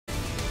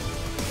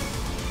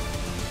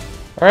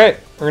Alright,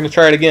 we're gonna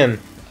try it again.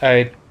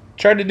 I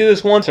tried to do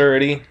this once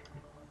already,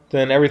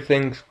 then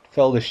everything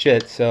fell to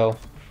shit, so...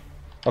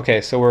 Okay,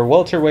 so we're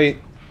welterweight,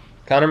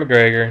 Conor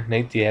McGregor,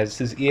 Nate Diaz.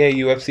 This is EA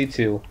UFC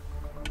 2.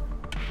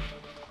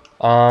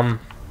 I'm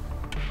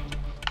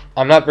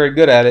not very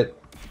good at it.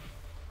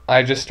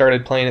 I just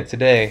started playing it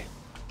today.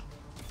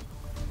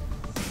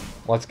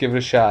 Let's give it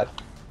a shot.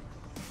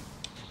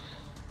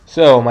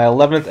 So, my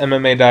 11th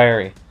MMA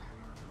diary.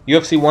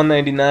 UFC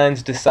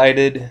 199's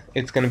decided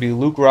it's going to be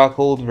Luke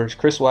Rockhold versus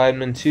Chris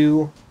Weidman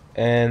 2,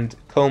 and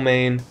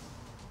co-main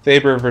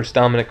Faber versus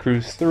Dominic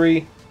Cruz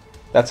 3.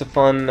 That's a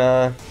fun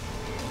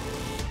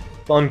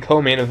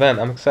co-main event.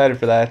 I'm excited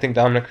for that. I think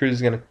Dominic Cruz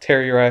is going to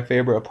tear Uriah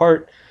Faber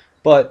apart,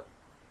 but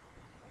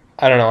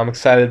I don't know. I'm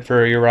excited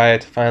for Uriah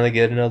to finally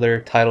get another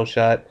title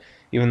shot,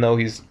 even though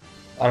I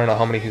don't know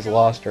how many he's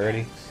lost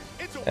already.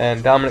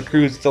 And Dominic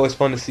Cruz, it's always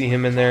fun to see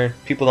him in there.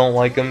 People don't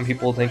like him.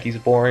 People think he's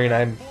boring.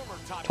 I'm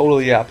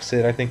totally the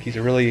opposite. I think he's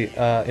a really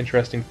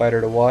interesting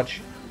fighter to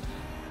watch.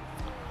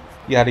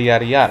 Yada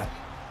yada yada.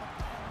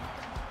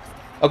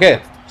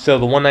 Okay, so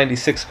the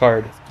 196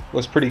 card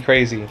was pretty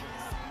crazy,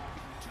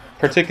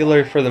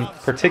 particularly for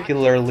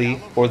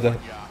the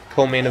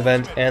co-main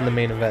event and the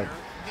main event.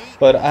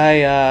 But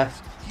I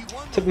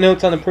took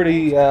notes on the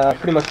pretty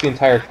much the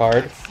entire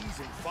card.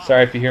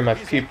 Sorry if you hear my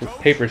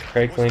papers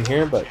crackling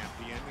here, but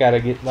gotta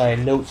get my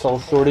notes all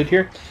sorted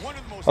here.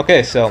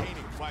 Okay, so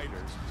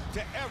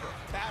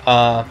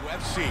the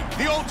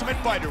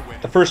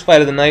first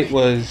fight of the night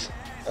was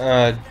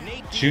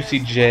Juicy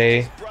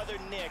J.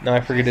 Now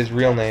I forget his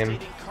real name.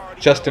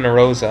 Justin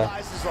Arosa,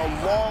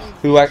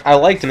 who I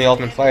liked in the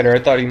Ultimate Fighter. I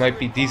thought he might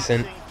be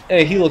decent.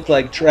 Hey, he looked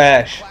like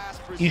trash.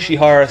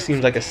 Ishihara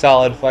seems like a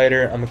solid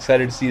fighter. I'm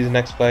excited to see his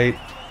next fight.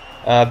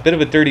 Bit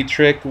of a dirty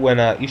trick when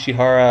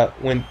Ishihara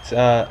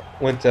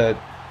went to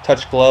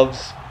touch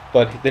gloves,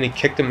 but then he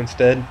kicked him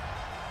instead.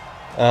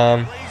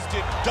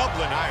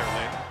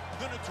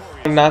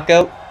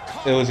 Knockout.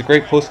 It was a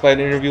great post-fight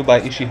interview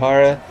by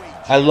Ishihara.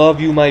 "I love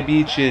you, my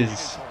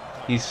beaches,"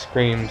 he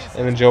screamed,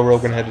 and then Joe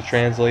Rogan had to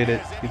translate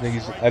it.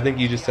 I think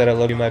he just said, "I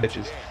love you, my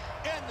bitches,"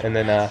 and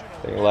then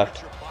he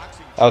left.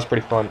 That was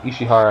pretty fun.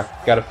 Ishihara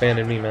got a fan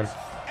in me, man.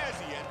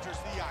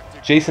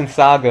 Jason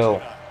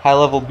Sago,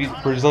 high-level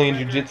Brazilian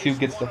Jiu-Jitsu,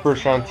 gets the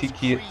first-round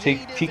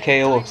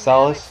TKO of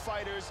Salas.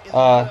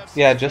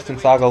 Yeah, Justin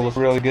Sago looked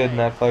really good in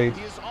that fight.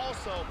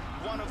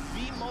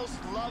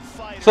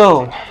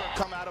 So,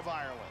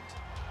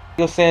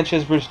 Diego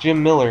Sanchez versus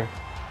Jim Miller.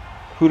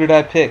 Who did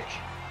I pick?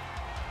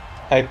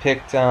 I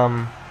picked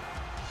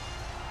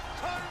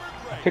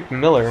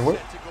Miller. What?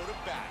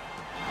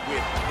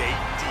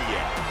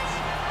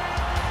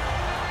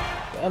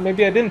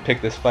 Maybe I didn't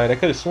pick this fight. I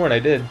could have sworn I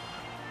did.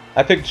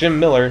 I picked Jim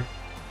Miller.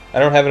 I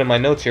don't have it in my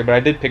notes here, but I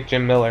did pick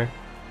Jim Miller.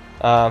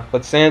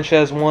 But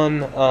Sanchez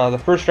won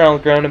the first round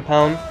with ground and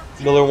pound.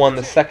 Miller won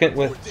the second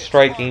with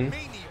striking.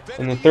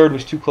 And the third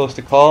was too close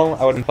to call.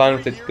 I would have been fine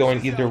with it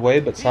going either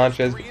way, but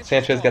Sanchez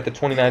got the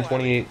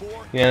 29-28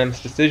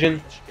 unanimous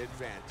decision.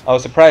 I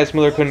was surprised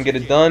Miller couldn't get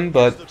it done,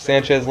 but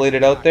Sanchez laid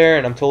it out there,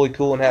 and I'm totally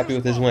cool and happy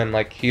with his win.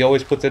 Like, he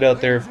always puts it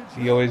out there.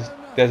 He always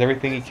does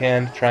everything he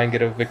can to try and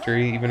get a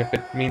victory, even if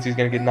it means he's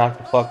going to get knocked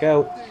the fuck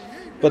out.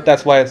 But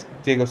that's why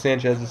Diego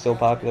Sanchez is so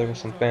popular with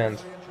some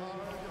fans.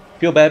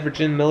 Feel bad for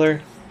Jim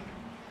Miller.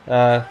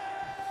 I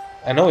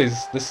know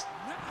this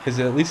is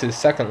at least his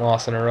second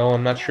loss in a row.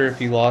 I'm not sure if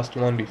he lost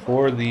one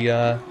before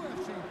the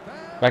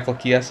Michael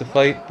Chiesa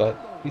fight,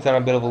 but he's on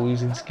a bit of a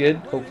losing skid.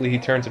 Hopefully he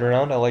turns it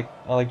around. I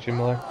like Jim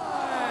Miller.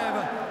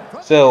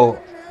 So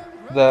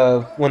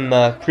when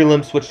the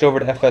prelim switched over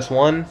to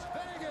FS1,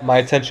 my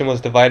attention was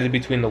divided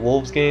between the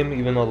Wolves game,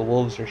 even though the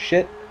Wolves are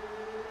shit,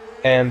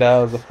 and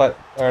the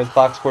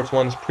Fox Sports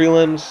 1's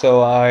prelims,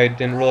 so I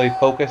didn't really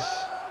focus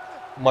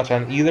much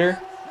on either.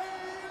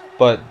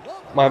 But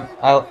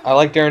I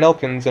like Darren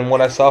Elkins, and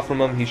what I saw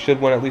from him, he should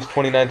win at least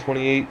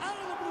 29-28,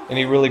 and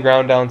he really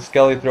ground down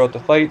Skelly throughout the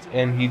fight,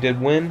 and he did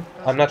win.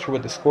 I'm not sure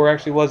what the score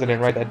actually was. I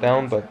didn't write that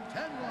down, but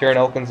Darren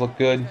Elkins looked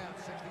good.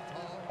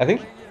 I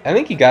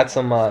think he got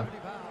some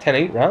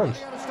 10-8 rounds.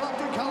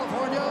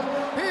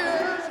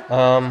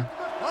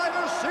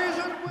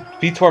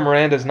 Vitor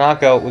Miranda's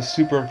knockout was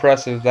super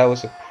impressive. That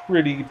was a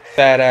pretty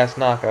badass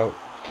knockout.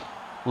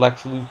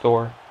 Lex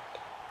Luthor.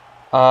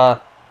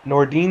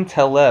 Nordine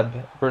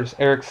Taleb versus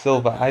Eric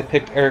Silva. I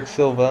picked Eric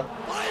Silva.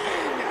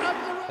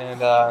 And,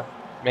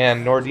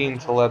 man,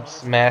 Nordine Taleb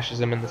smashes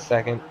him in the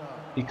second.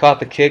 He caught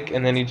the kick,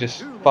 and then he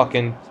just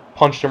fucking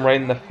punched him right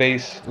in the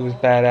face. It was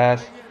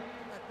badass.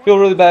 Feel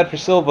really bad for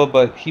Silva,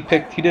 but he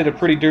did a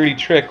pretty dirty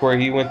trick where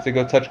he went to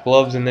go touch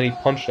gloves, and then he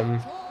punched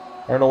him.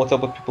 I don't know what's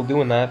up with people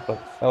doing that,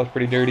 but that was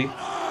pretty dirty.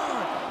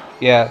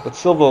 Yeah, but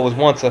Silva was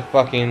once a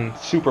fucking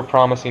super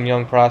promising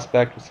young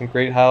prospect with some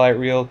great highlight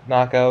reel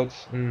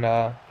knockouts and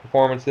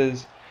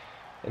performances,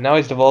 and now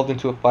he's devolved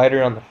into a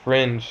fighter on the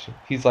fringe.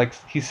 He's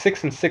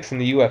 6-6 in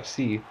the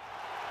UFC.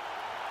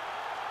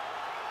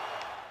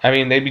 I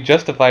mean, they'd be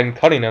justified in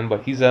cutting him,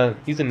 but he's a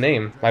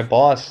name. My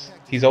boss,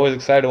 he's always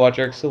excited to watch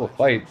Eric Silva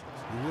fight.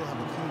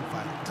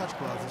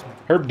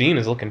 Herb Dean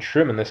is looking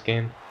trim in this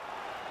game.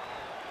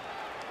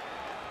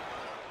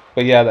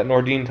 But yeah, that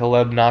Nordine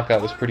Taleb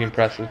knockout was pretty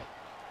impressive.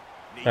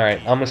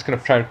 Alright, I'm just going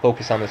to try and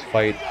focus on this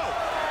fight.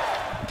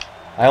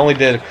 I only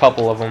did a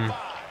couple of them,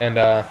 and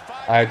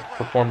I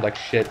performed like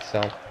shit,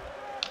 so.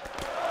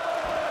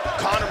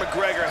 Conor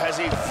McGregor has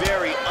a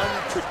very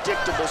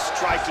unpredictable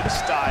striking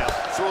style.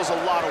 Throws a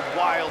lot of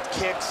wild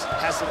kicks,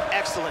 has some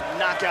excellent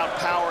knockout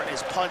power in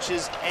his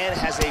punches, and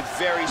has a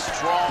very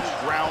strong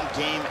ground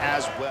game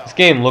as well. This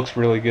game looks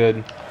really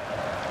good.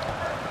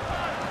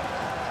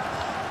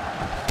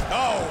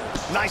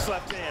 Oh, nice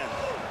left hand.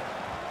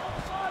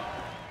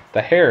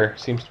 The hair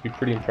seems to be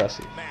pretty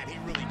impressive. Man, he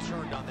really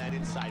turned on that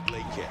inside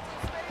leg kick.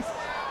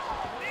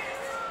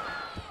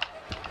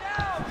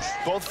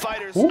 Both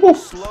fighters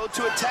slow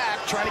to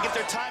attack, trying to get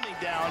their timing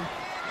down.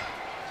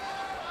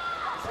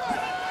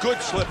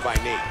 Good slip by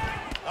Nate.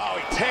 Oh,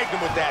 he tagged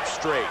him with that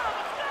straight.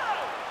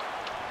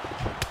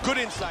 Good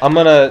inside. I'm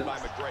gonna.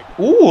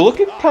 Ooh, look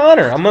at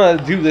Conor. I'm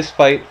gonna do this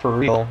fight for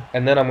real,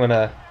 and then I'm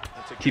gonna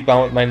keep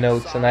on with my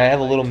notes. And I have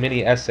a little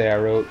mini essay I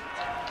wrote.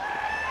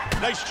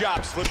 Nice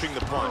job slipping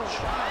the punch.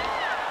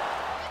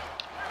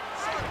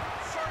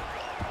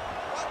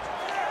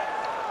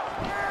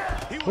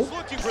 He was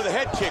looking for the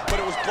head kick, but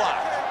it was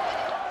blocked.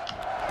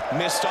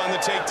 Missed on the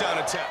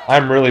takedown attempt.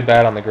 I'm really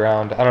bad on the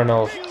ground. I don't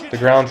know. The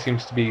ground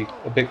seems to be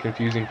a bit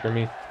confusing for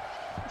me.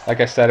 Like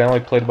I said, I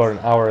only played about an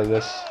hour of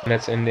this, and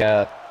it's in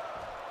the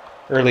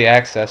early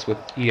access with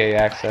EA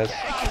Access.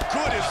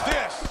 How good is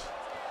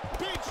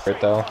this? Right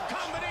though.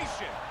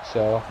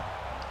 So.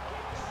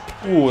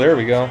 Ooh, there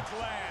we go.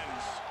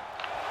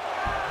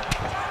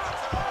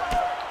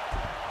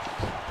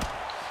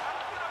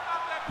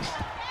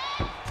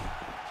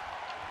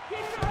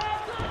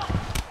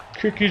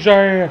 Kick his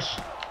ass.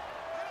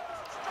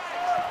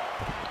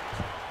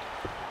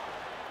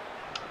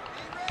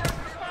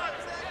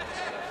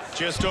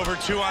 Just over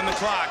 2 on the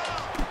clock.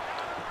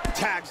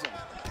 Tags him.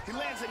 He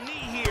lands a knee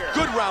here.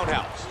 Good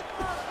roundhouse.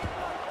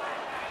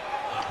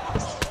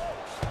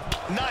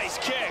 Nice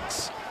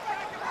kicks.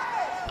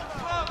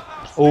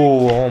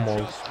 Oh,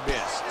 almost.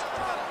 Missed.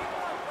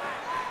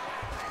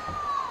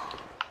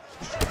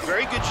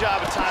 Very good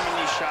job of timing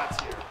these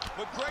shots here.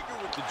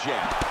 McGregor with the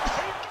jab.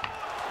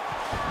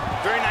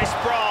 Very nice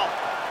sprawl.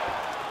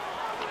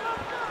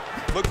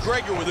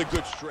 McGregor with a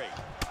good straight.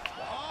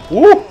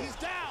 Woo! He's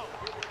down.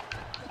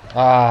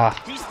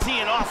 Ah. He's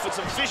teeing off with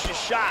some vicious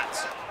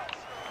shots.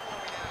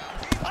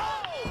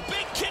 Oh,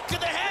 big kick to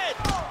the head.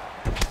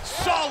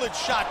 Solid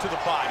shot to the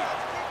body.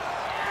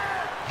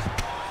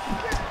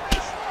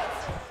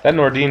 That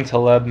Nordine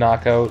Taleb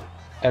knockout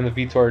and the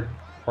Vitor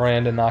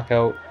Miranda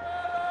knockout.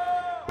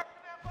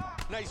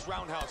 Nice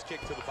roundhouse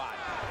kick to the body.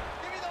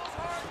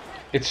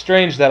 It's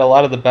strange that a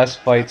lot of the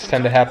best fights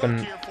tend to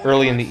happen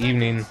early in the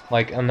evening,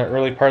 like on the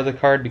early part of the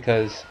card,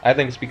 because I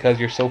think it's because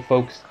you're so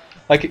focused.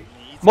 Like,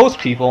 most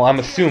people, I'm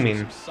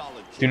assuming,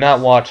 do not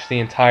watch the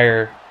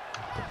entire,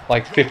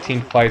 like,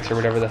 15 fights or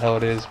whatever the hell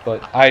it is,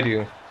 but I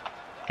do.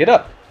 Get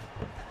up.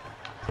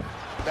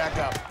 Back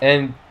up.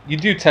 And you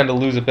do tend to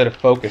lose a bit of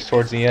focus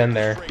towards the end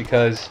there,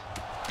 because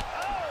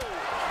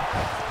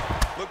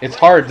it's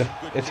hard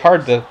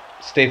to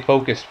stay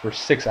focused for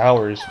 6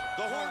 hours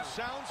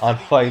on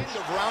fights.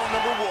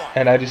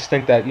 And I just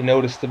think that you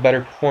notice the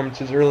better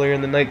performances earlier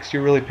in the night because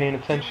you're really paying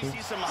attention.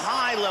 Some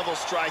high-level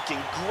striking,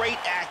 great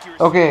accuracy.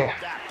 Okay.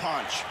 That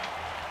punch.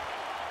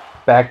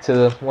 Back to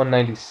the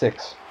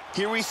 196.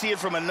 Here we see it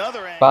from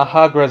another angle.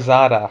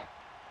 Bahagrazada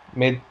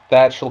made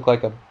Thatch look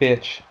like a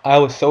bitch. I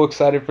was so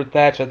excited for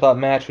Thatch. I thought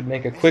Match would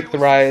make a quick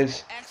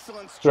rise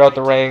throughout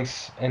the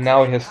ranks, and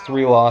now he has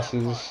 3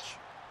 losses.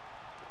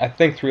 I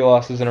think 3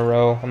 losses in a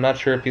row. I'm not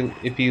sure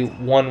if he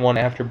won one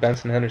after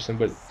Benson Henderson,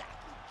 but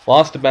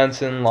lost to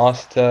Benson,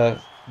 lost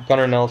to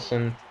Gunnar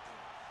Nelson,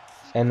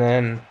 and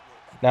then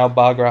now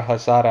Bagra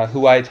Hazara,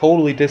 who I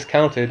totally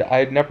discounted. I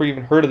had never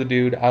even heard of the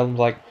dude. I was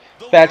like,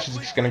 Thatch is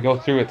just gonna go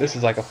through it. This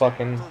is like a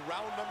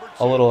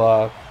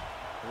little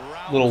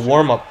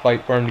warm-up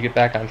fight for him to get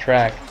back on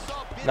track.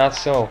 Not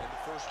so.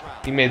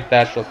 He made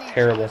Thatch look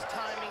terrible.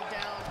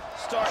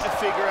 Starting to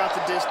figure out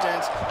the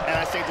distance, and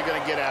I think they're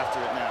gonna get after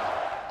it now.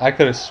 I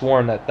could have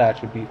sworn that Thatch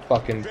would be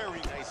fucking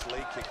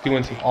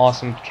doing some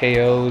awesome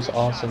KOs,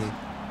 awesome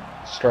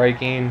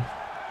striking,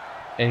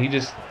 and he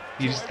just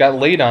got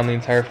laid on the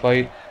entire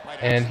fight,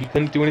 and he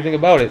couldn't do anything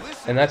about it,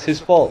 and that's his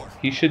fault.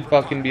 He should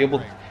fucking be able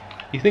to.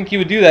 You think he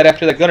would do that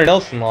after that Gunnar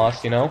Nelson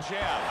loss, you know?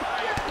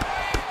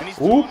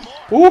 Ooh,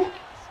 ooh.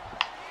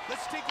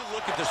 Let's take a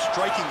look at the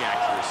striking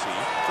accuracy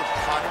for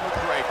Conor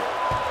McGregor,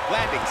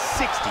 landing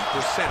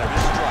 60% of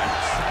his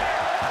strikes.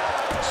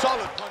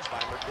 Solid punch by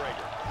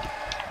McGregor.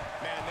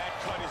 Man, that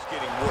cut is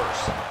getting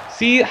worse.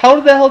 See, how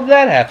the hell did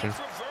that happen?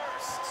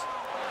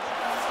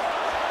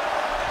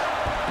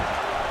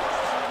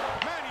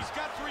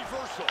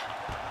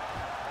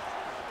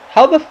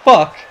 How the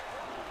fuck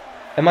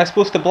am I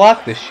supposed to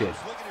block this shit?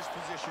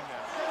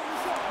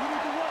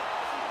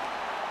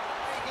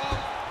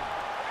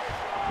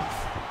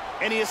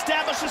 And he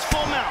establishes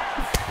full mount.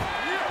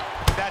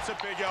 That's a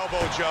big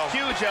elbow, Joe.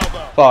 Huge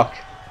elbow. Fuck.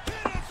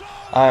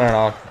 I don't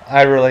know.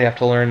 I really have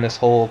to learn this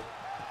whole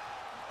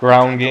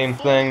ground game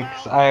thing,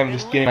 'cause I am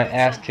just getting my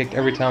ass kicked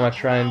every time I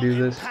try and do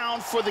this.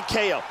 For the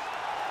KO.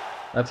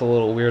 That's a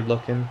little weird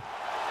looking.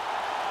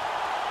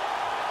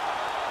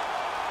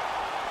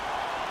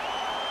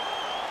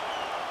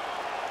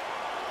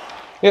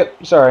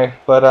 Yep, sorry,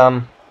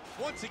 but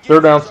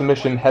third round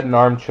submission, head and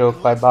arm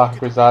choke by Baja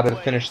Cruzada to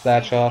finish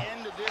that off.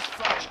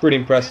 It's pretty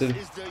impressive.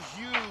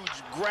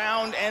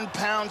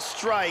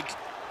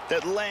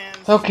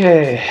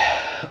 Okay,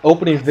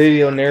 opening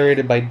video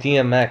narrated by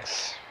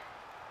DMX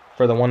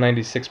for the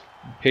 196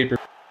 paper.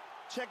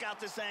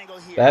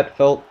 That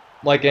felt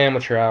like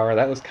amateur hour.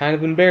 That was kind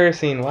of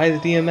embarrassing. Why is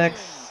DMX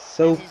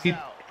so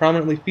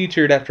prominently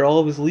featured after all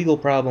of his legal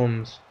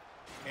problems?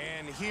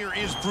 And here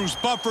is Bruce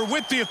Buffer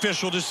with the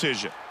official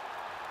decision.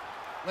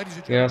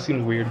 Yeah, it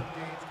seems weird.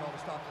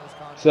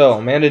 So,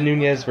 Amanda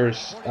Nunes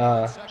versus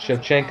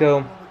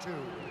Shevchenko.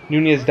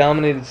 Nunes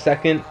dominated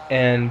second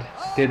and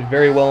did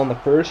very well in the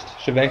first.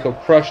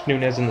 Shevchenko crushed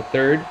Nunes in the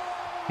third.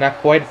 Not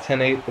quite a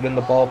 10-8, but in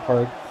the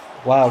ballpark.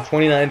 Wow,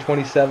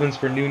 29-27s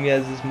for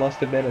Nunes. This must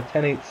have been a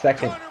 10-8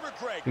 second.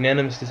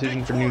 Unanimous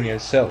decision for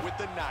Nunes. So,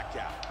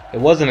 it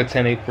wasn't a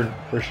 10-8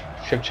 for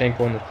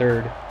Shevchenko in the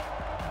third.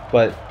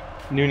 But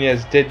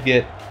Nunes did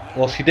get,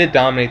 well, she did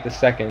dominate the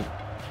second.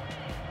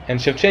 And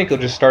Shevchenko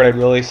just started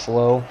really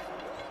slow.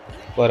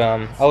 But I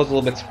was a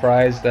little bit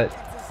surprised that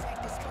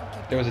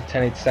there was a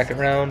 10-8 second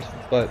round,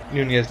 but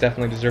Nunes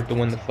definitely deserved to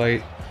win the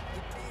fight.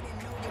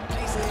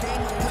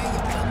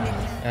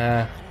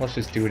 Let's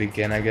just do it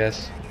again, I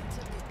guess.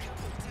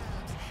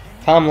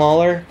 Tom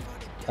Lawler,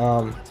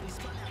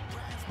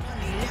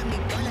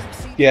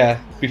 yeah,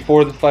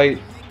 before the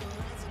fight,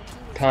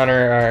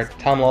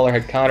 Tom Lawler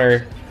had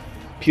Conor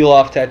peel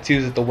off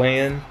tattoos at the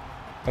weigh-in,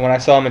 and when I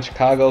saw him in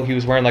Chicago, he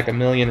was wearing like a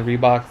million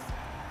Reebok,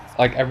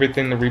 like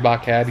everything the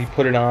Reebok had. He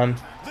put it on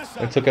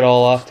and took it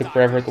all off. Took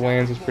forever at the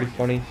weigh-ins. It was pretty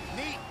funny.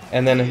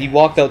 And then he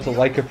walked out to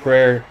Like a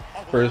Prayer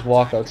for his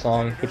walkout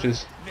song, which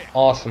is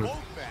awesome.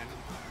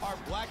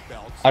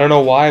 I don't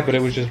know why, but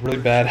it was just really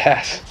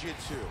badass.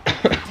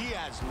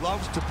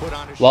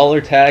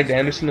 Lawler tagged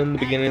Anderson in the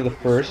beginning of the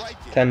first,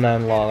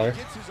 10-9 Lawler.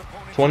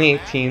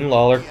 2018,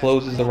 Lawler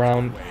closes the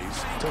round.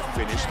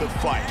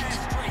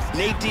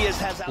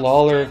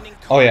 Lawler,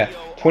 oh yeah,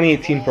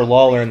 2018 for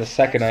Lawler in the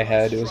second I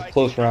had. It was a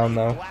close round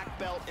though.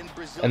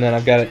 And then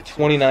I've got it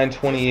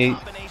 29-28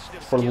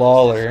 for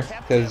Lawler,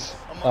 because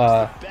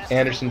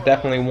Anderson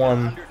definitely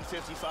won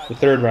the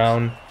third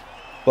round,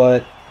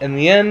 but in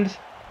the end,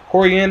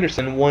 Corey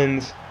Anderson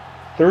wins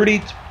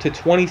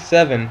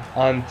 30-27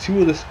 on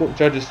two of the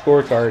judges'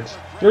 scorecards.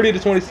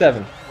 30-27.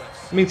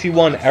 That means he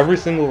won every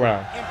single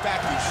round.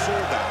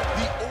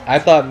 I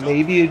thought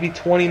maybe it'd be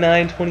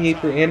 29-28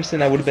 for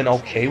Anderson. I would have been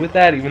okay with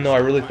that, even though I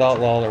really thought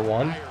Lawler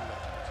won.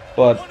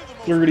 But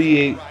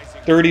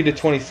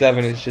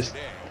 30-27 is just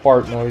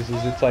fart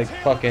noises. It's like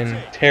fucking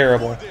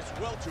terrible.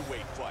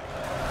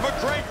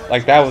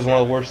 Like, that was one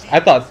of the worst. I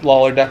thought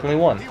Lawler definitely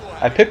won.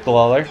 I picked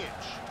Lawler,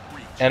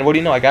 and what do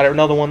you know? I got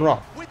another one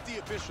wrong.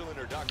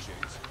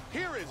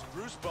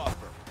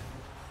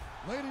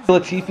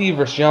 Latifi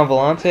versus Gian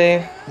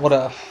Villante. What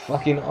a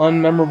fucking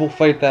unmemorable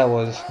fight that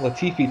was.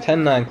 Latifi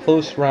 10-9,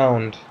 close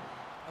round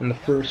in the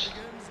first.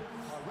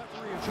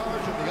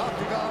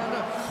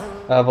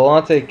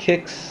 Villante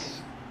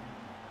kicks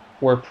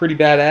were pretty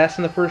badass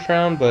in the first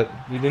round, but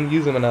you didn't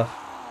use them enough.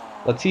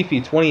 Latifi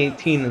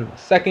 2018 in the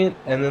second,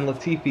 and then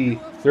Latifi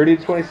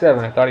 30-27.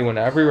 I thought he won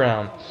every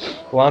round.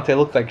 Villante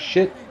looked like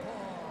shit.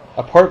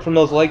 Apart from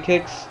those leg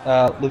kicks,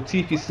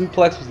 Latifi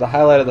suplex was the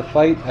highlight of the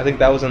fight. I think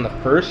that was in the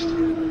first.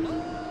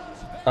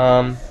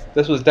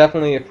 This was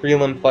definitely a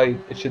prelim fight.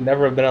 It should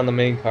never have been on the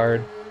main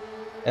card.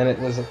 And it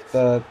was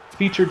the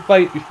featured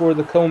fight before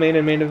the co-main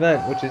and main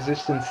event, which is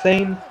just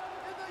insane.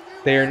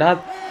 They are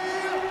not...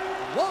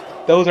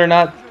 Those are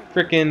not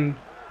freaking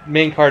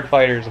main card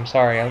fighters. I'm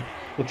sorry.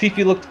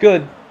 Latifi looked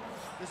good.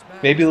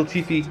 Maybe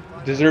Latifi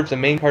deserves a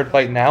main card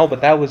fight now,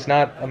 but that was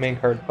not a main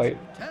card fight.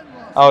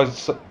 I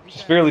was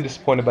just fairly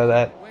disappointed by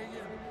that.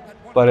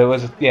 But it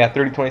was, yeah,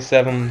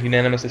 30-27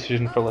 unanimous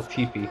decision for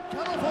Latifi.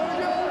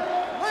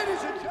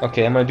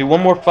 Okay, I'm going to do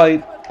one more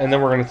fight, and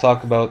then we're going to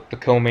talk about the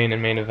co-main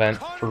and main event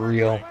for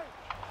real.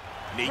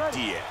 Nate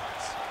Diaz.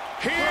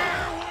 Here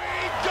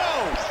we go!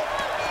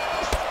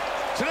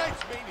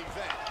 Tonight's main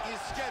event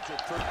is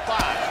scheduled for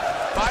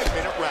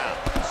 5-minute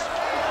rounds.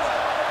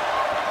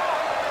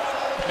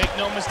 Make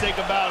no mistake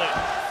about it.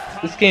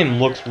 This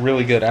game looks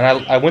really good, and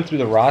I went through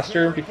the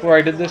roster before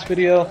I did this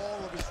video.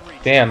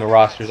 Damn, the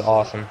roster's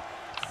awesome.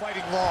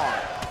 Fighting long.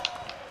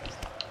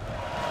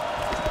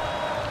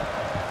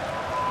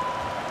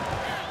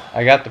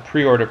 I got the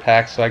pre-order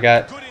pack, so I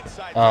got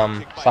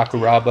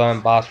Sakuraba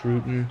and Boss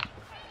Rutan,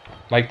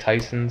 Mike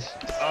Tyson's.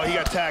 Oh, he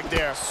got tagged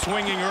there.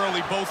 Swinging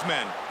early, both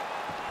men.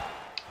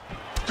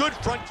 Good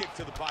front kick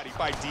to the body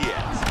by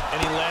Diaz.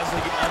 And he lands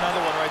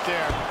another one right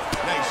there.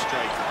 Nice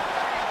strike.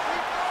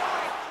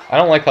 I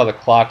don't like how the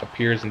clock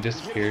appears and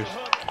disappears.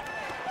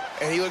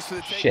 And he looks for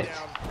the shit.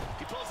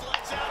 He pulls the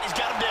lights out. He's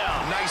got him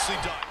down. Nicely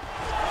done.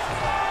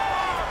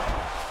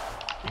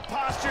 He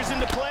postures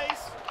into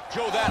place.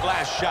 Joe, that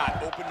last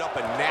shot opened up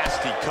a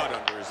nasty cut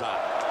under his eye.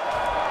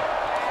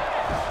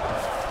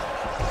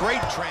 Great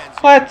transition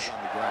What?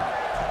 on the ground.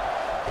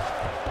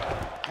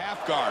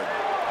 Half guard.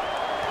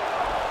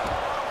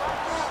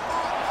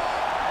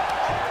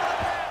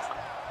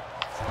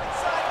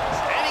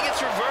 And he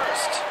gets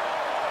reversed.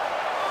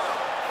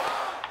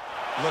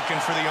 Looking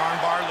for the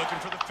armbar, looking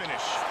for the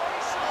finish.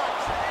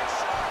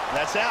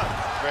 That's out.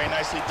 Very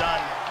nicely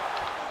done.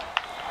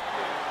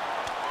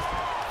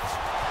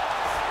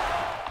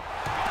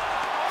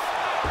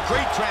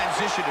 Great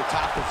transition to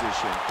top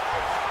position.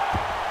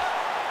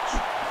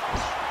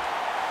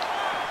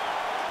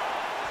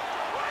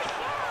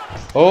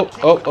 Oh.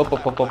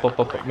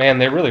 Man,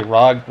 they really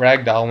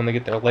ragdoll when they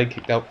get their leg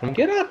kicked out from them.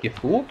 Get up, you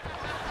fool.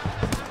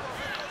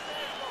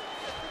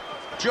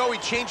 Joey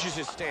changes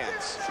his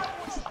stance.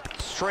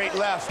 Straight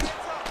left.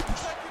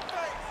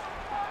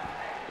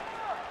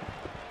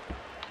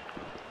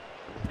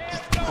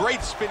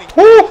 Great spinning kick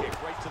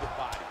right to the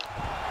body.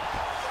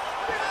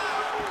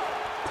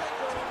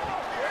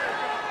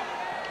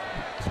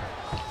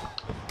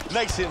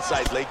 Nice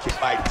inside leg kick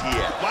by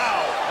Diaz.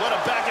 Wow, what a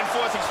back and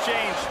forth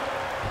exchange.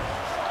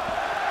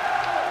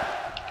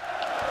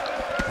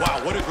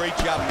 Wow, what a great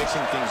job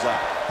mixing things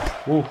up.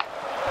 Ooh.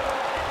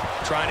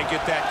 Trying to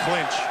get that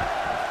clinch.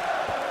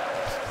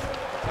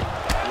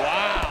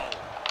 Wow.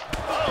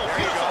 Oh,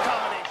 beautiful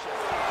combination.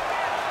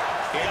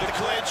 And the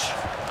clinch.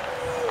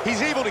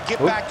 He's able to get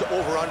back to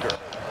over-under.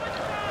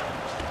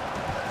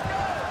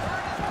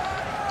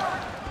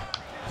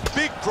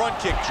 Big front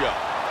kick, Joe.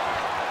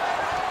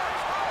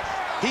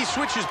 He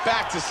switches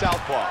back to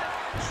southpaw.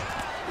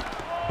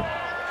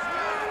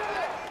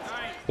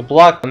 The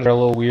block ones are a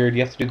little weird.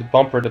 You have to do the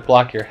bumper to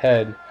block your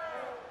head,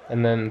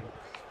 and then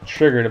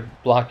trigger to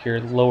block your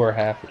lower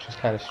half, which is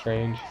kind of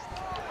strange.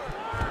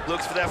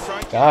 Looks for that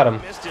front kick. Got him.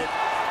 Missed it.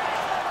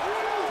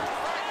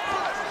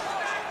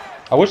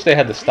 I wish they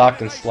had the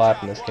Stockton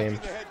slap in this game.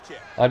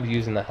 I'd be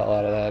using the hell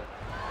out of that.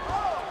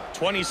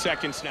 20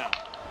 seconds now.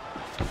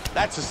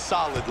 That's a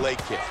solid leg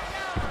kick.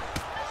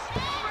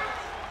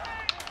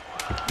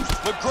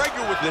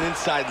 McGregor with an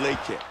inside leg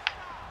kick.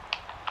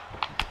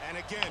 And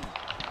again.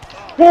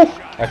 Woo!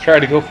 I tried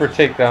to go for a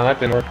takedown. That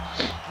didn't work.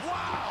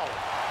 Wow.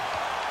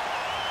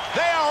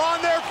 They are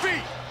on their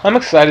feet. I'm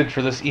excited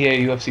for this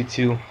EA UFC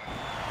 2.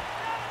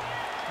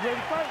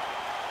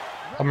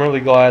 I'm really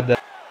glad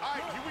that. All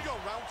right, here we go,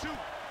 round 2.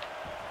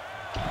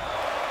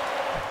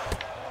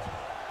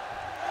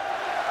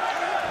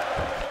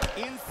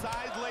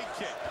 Inside leg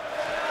kick.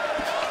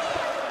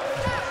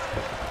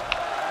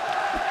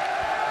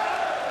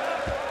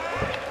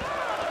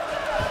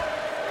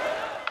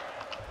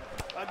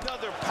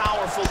 Another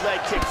powerful leg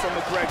kick from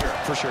McGregor.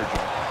 For sure,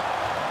 Joe.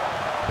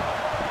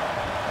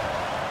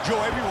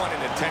 Joe, everyone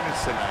in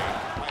attendance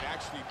tonight might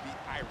actually be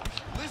Irish.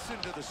 Listen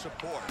to the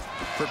support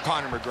for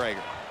Conor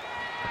McGregor.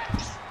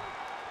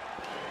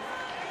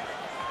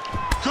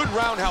 Good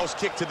roundhouse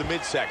kick to the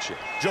midsection.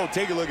 Joe,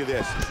 take a look at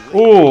this.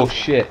 Oh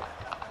shit!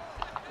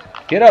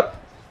 Get up!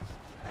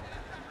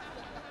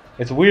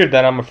 It's weird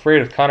that I'm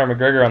afraid of Conor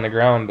McGregor on the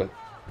ground, but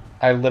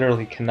I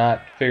literally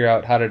cannot figure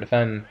out how to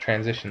defend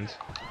transitions.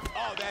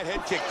 Oh, that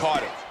head kick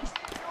caught him.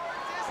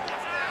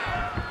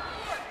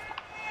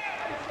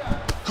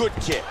 Good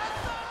kick.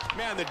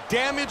 Man, the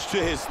damage to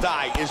his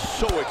thigh is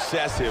so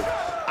excessive.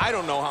 I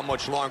don't know how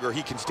much longer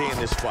he can stay in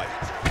this fight.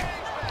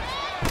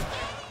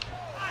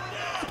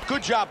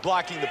 Good job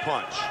blocking the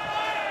punch.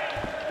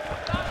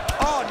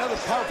 Oh, another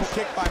powerful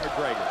kick by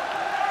McGregor.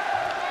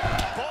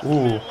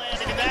 Ooh.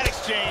 Landed in that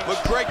exchange.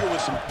 McGregor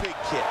with some big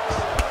kicks.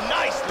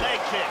 Nice leg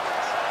kick.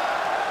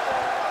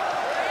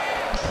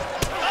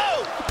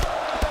 Oh!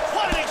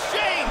 What an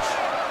exchange!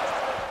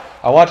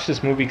 I watched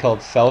this movie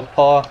called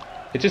Southpaw.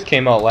 It just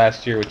came out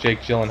last year with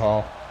Jake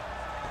Gyllenhaal.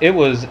 It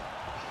was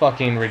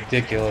fucking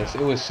ridiculous. It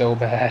was so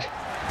bad.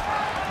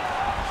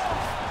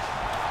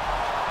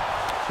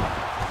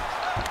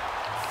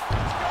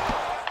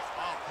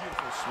 Oh,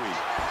 beautiful sweep.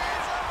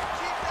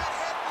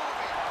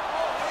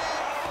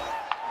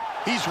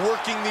 He's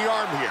working the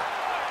arm here.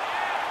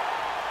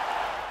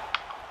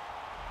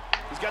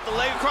 He's got the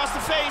leg across the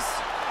face.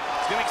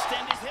 He's going to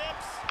extend his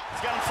hips.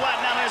 He's got him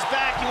flattened out on his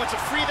back. He wants to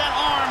free that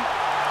arm.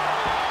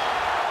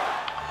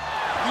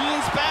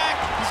 Leans back.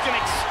 He's going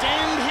to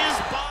extend his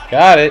body.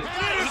 Got it.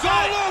 He's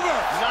all over.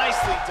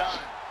 Nicely done.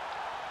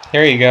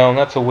 There you go.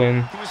 That's a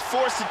win. He was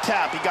forced to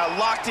tap. He got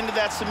locked into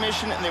that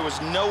submission, and there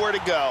was nowhere to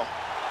go.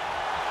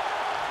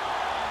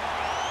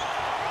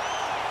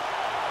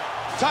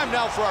 Time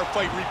now for our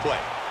fight replay.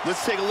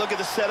 Let's take a look at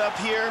the setup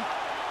here.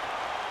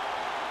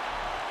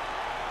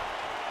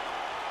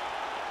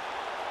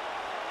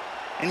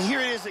 And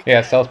here it is again.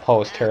 Yeah, Southpaw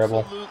was terrible.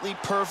 Absolutely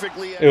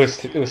perfectly. It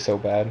was so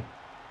bad.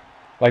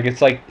 Like,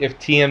 it's like if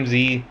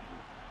TMZ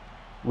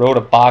wrote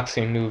a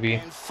boxing movie.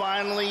 And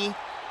finally,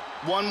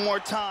 one more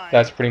time.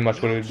 That's pretty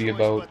much what it would be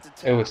about.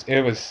 It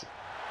was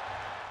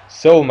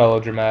so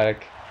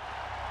melodramatic.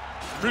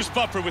 Bruce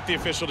Buffer with the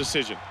official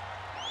decision.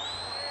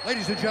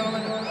 Ladies and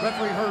gentlemen,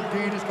 referee Herb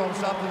Dean is going to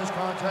stop to this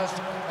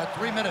contest at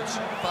 3 minutes,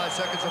 5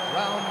 seconds of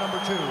round number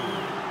 2.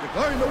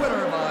 Declaring the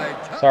winner by...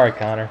 Sorry,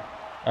 Connor.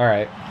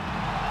 Alright.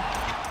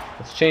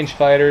 Let's change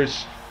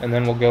fighters, and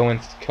then we'll go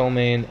into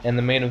co-main and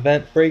the main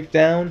event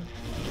breakdown.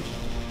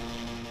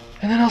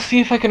 And then I'll see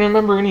if I can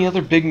remember any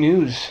other big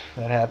news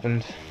that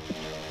happened.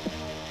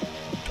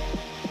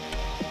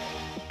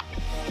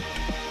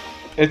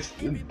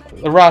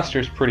 The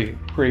roster's pretty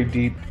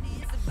deep.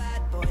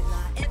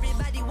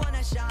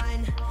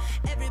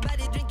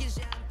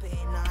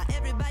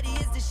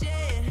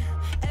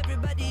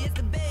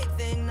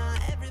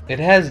 It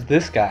has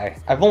this guy.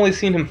 I've only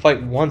seen him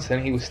fight once,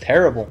 and he was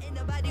terrible.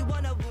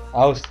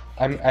 I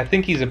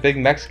think he's a big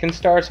Mexican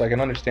star, so I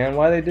can understand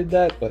why they did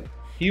that, but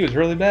he was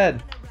really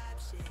bad.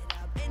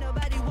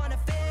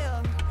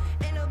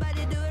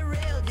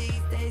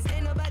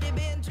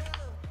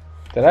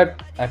 Did I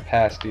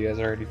passed Diaz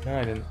already? No,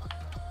 I didn't.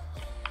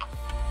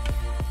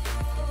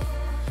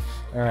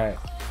 Alright.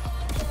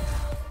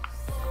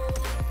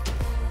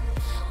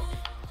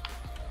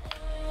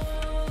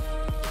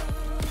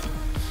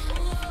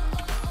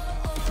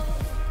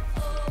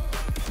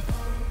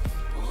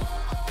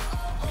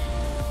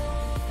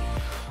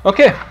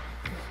 Okay.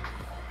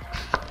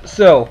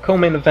 So,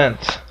 co-main event.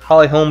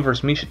 Holly Holm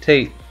versus Miesha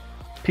Tate.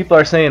 People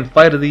are saying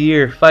fight of the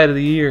year,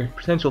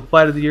 potential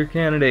fight of the year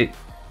candidate.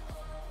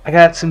 I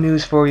got some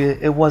news for you.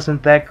 It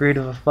wasn't that great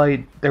of a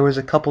fight. There was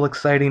a couple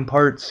exciting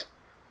parts,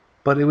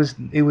 but it was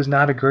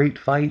not a great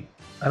fight.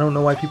 I don't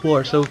know why people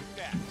are so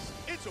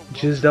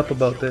jizzed up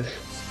about this.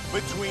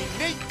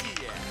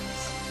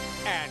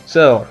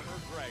 So,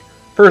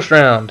 first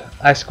round,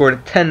 I scored a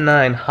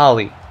 10-9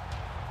 Holly.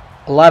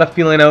 A lot of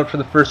feeling out for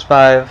the first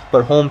 5,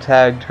 but Holm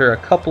tagged her a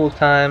couple of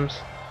times,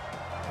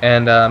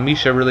 and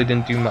Miesha really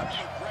didn't do much.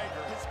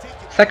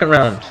 Second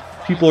round,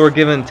 people were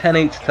giving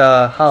 10-8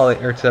 to Holly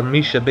or to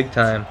Miesha big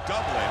time.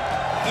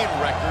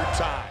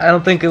 I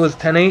don't think it was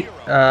 10-8.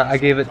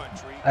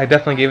 I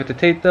definitely gave it to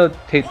Tate though.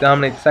 Tate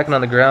dominates second on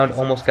the ground,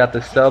 almost got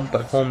the sub,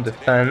 but Holm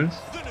defends.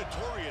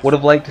 Would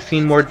have liked to see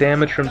more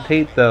damage from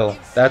Tate though.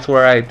 That's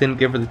where I didn't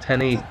give her the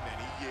 10-8.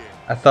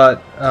 I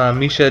thought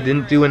Miesha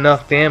didn't do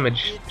enough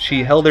damage.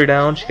 She held her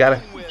down. She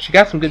got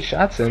some good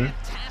shots in,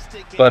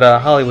 but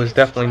Holly was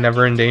definitely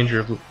never in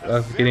danger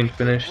of getting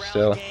finished.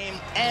 So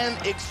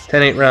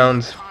 10-8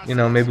 rounds. You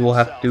know, maybe we'll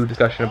have to do a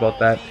discussion about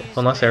that.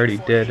 Unless I already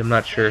did. I'm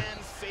not sure.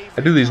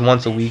 I do these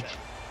once a week,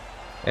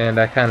 and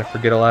I kind of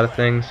forget a lot of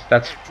things.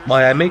 That's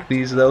why I make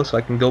these though, so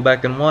I can go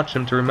back and watch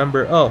them to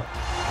remember. Oh,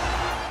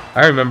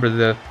 I remember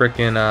the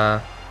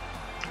frickin'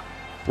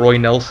 Roy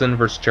Nelson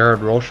versus Jared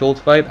Rosholt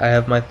fight. I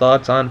have my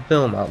thoughts on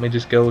film. Let me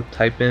just go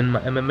type in my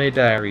MMA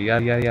diary.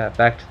 Yada yada yada.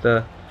 Back to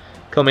the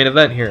co-main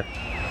event here.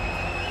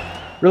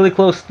 Really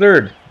close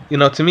third. You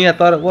know, to me, I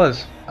thought it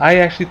was. I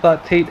actually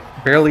thought Tate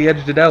barely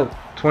edged it out,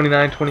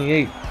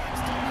 29-28.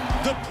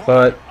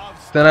 But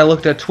then I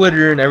looked at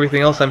Twitter and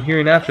everything else I'm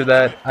hearing after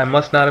that. I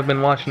must not have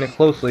been watching it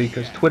closely,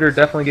 because Twitter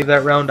definitely gave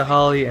that round to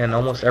Holly, and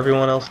almost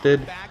everyone else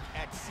did.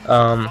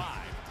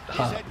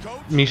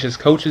 Miesha's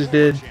coaches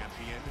did.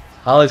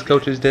 Holly's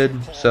coaches did.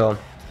 So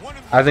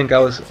I think I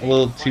was a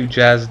little too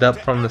jazzed up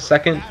from the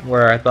second,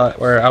 where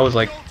I was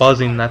like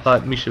buzzing, and I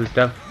thought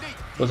Miesha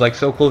was like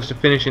so close to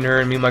finishing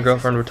her, and me and my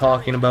girlfriend were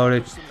talking about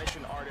it.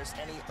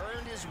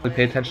 We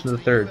pay attention to the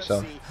third,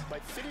 so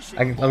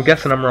I'm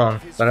guessing I'm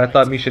wrong, but I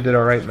thought Miesha did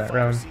alright in that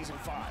round.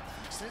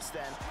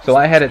 So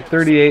I had it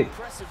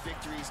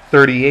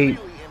 38-38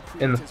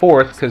 in the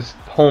fourth, because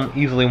Holm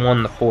easily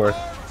won the fourth.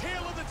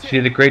 She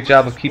did a great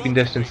job of keeping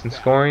distance and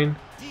scoring.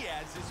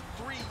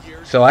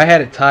 So I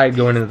had it tied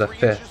going into the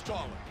fifth.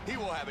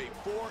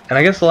 And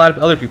I guess a lot of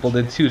other people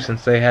did too,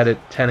 since they had it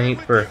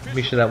 10-8 for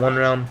Miesha that one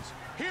round.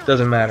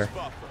 Doesn't matter,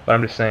 but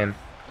I'm just saying.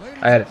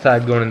 I had it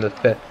tied going into the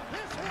fifth.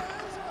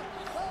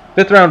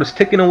 Fifth round was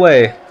ticking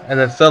away, and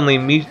then suddenly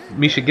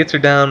Miesha gets her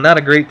down. Not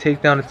a great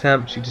takedown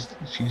attempt. She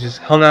just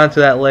hung on to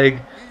that leg,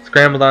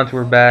 scrambled onto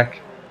her back.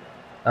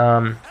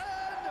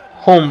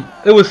 Holm,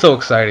 it was so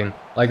exciting.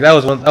 Like I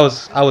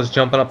was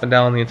jumping up and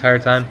down the entire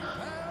time.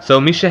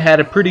 So Miesha had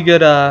a pretty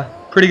good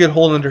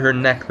hold into her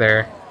neck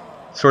there,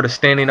 sort of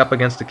standing up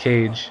against the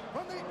cage.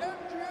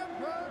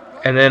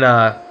 And then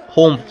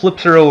Holm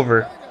flips her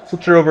over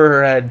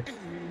her head,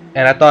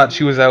 and I thought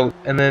she was out.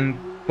 And then,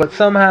 but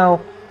somehow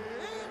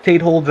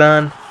Tate holds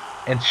on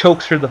and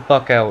chokes her the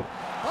fuck out.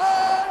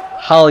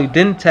 Holly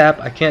didn't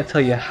tap. I can't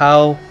tell you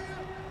how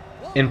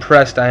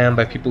impressed I am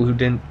by people who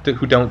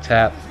don't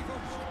tap.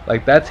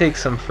 Like that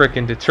takes some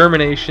freaking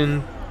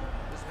determination,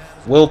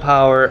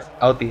 willpower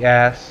out the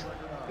ass.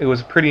 It was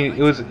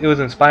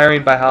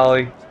inspiring by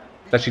Holly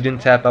that she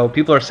didn't tap out.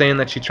 People are saying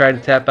that she tried to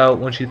tap out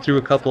when she threw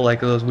a couple like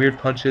those weird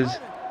punches.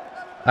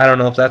 I don't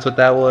know if that's what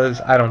that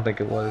was. I don't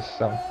think it was.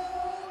 So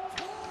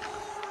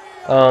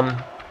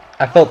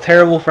I felt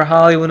terrible for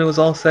Holly when it was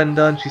all said and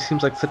done. She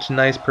seems like such a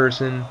nice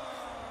person.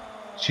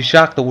 She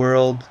shocked the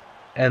world,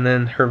 and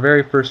then her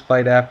very first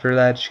fight after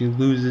that, she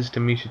loses to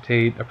Miesha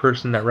Tate, a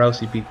person that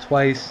Rousey beat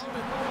twice.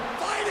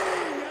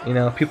 You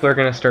know, people are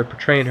going to start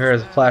portraying her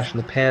as a flash in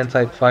the pan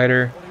type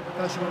fighter.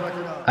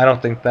 I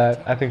don't think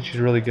that. I think she's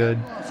really good.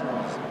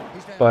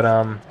 But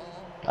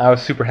I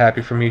was super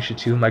happy for Miesha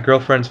too. My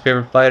girlfriend's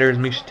favorite fighter is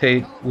Miesha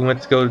Tate. We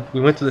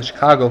went to the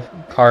Chicago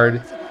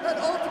card.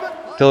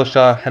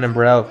 Dillashaw had him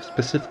out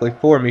specifically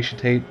for Miesha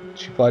Tate.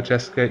 She fought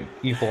Jessica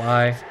Evil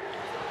Eye.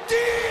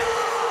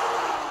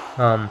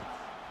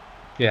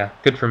 Yeah,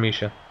 good for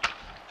Miesha.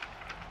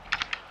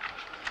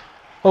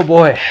 Oh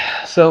boy,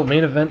 so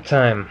main event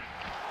time.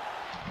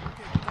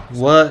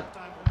 What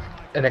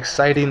an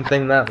exciting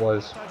thing that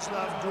was.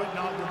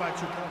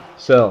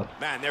 So,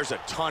 Man, there's a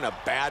ton of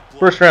bad blood.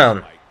 First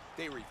round,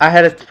 I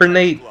had it for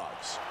Nate.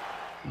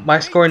 My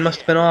scoring must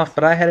have been off,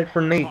 but I had it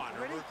for Nate.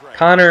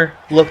 Conor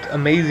looked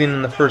amazing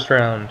in the first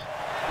round,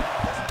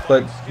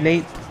 but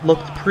Nate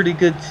looked pretty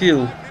good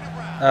too.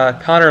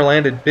 Conor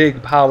landed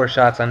big power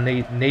shots on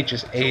Nate. Nate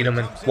just ate him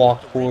and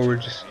walked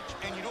forward.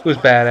 It was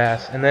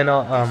badass. And then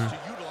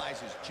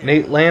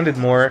Nate landed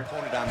more.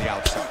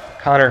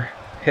 Conor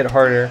hit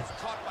harder,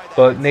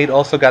 but Nate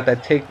also got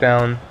that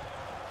takedown.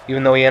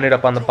 Even though he ended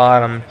up on the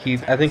bottom,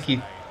 I think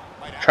he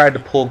tried to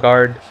pull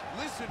guard.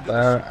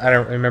 I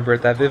don't remember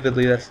it that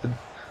vividly.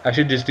 I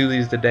should just do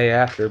these the day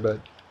after, but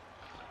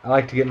I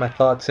like to get my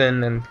thoughts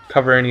in and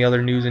cover any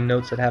other news and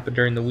notes that happened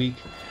during the week.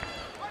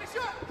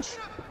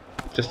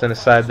 Just an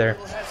aside there.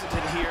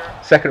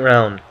 Second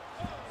round,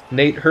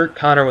 Nate hurt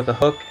Conor with a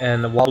hook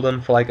and wobbled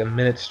him for like a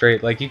minute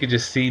straight. Like you could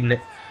just see,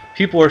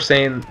 people were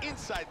saying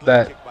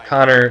that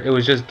Conor, it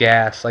was just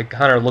gas. Like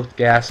Conor looked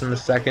gas in the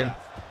second,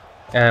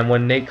 and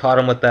when Nate caught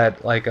him with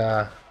that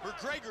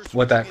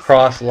with that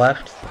cross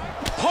left,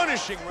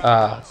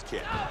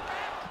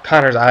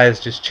 Conor's eyes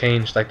just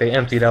changed. Like they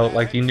emptied out.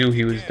 Like you knew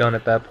he was done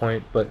at that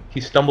point. But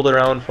he stumbled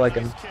around for like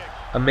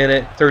a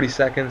minute, 30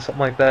 seconds, something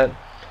like that.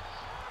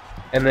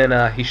 And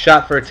then he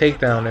shot for a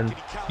takedown, and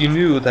you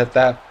knew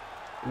that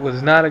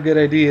was not a good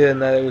idea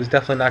and that it was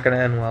definitely not going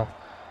to end well.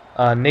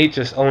 Nate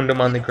just owned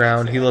him on the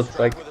ground. He looked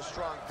like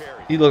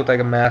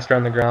a master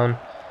on the ground.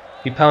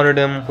 He pounded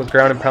him with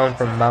ground and pound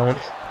from mount,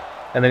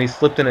 and then he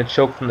slipped in a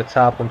choke from the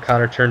top when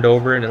Conor turned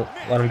over and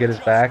let him get his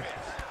back.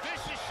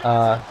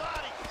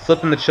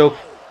 Slipped in the choke,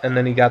 and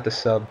then he got the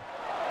sub.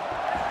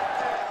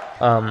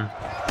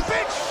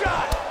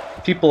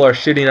 People are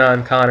shitting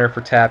on Conor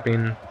for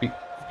tapping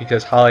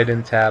because Holly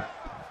didn't tap.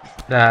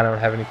 Nah, I don't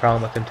have any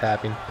problem with him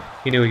tapping.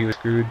 He knew he was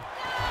screwed.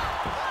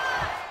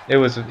 It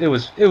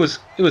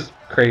was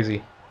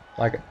crazy.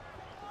 Like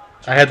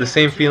I had the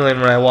same feeling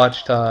when I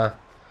watched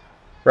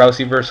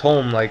Rousey vs.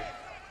 Holm. Like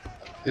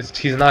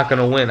he's not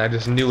gonna win. I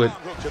just knew it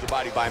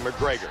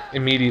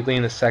immediately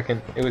in the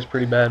second. It was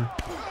pretty bad.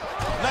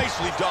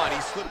 Nicely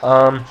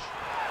done.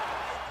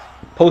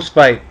 Post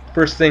fight,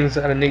 first things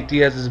out of Nate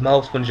Diaz's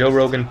mouth when Joe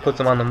Rogan puts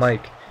him on the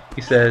mic.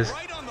 He says,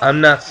 "I'm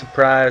not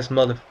surprised,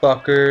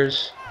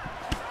 motherfuckers."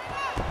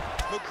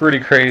 Pretty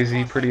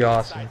crazy, pretty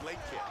awesome.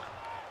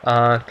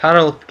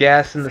 Conor looked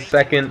gas in the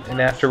second,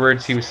 and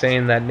afterwards he was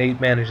saying that Nate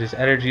managed his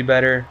energy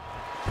better.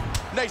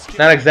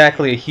 Not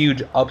exactly a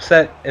huge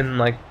upset in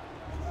like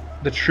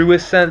the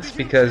truest sense,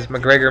 because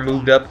McGregor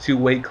moved up 2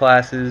 weight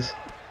classes.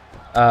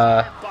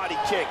 Body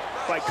kick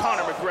by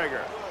Conor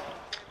McGregor.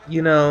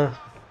 You know,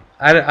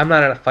 I'm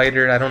not a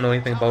fighter. I don't know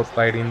anything about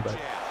fighting, but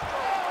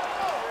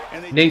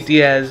Nate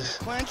Diaz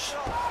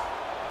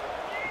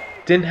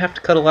didn't have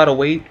to cut a lot of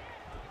weight,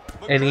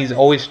 and he's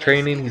always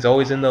training. He's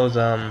always in those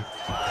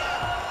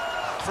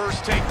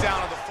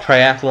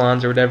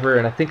triathlons or whatever.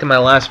 And I think in my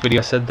last video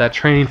I said that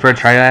training for a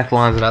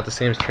triathlon is not the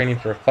same as training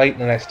for a fight,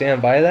 and I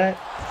stand by that.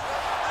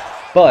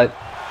 But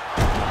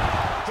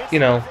you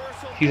know,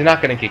 he's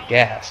not gonna get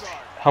gassed.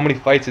 How many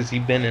fights has he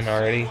been in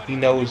already? He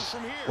knows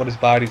what his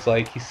body's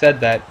like. He said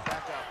that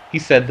he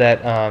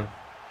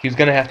was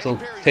gonna have to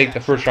take the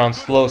first round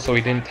slow so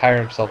he didn't tire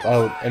himself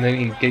out, and then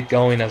he'd get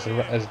going as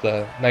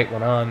the night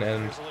went on,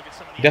 and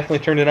he definitely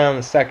turned it on in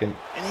the second.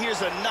 And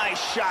here's a nice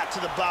shot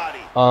to the body.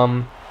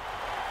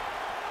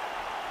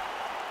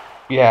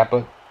 Yeah,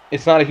 but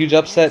it's not a huge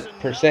upset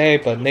per se,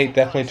 but Nate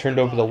definitely turned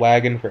over the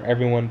wagon for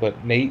everyone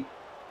but Nate,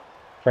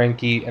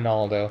 Frankie, and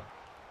Aldo.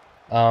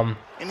 And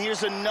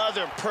here's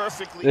another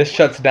perfectly. This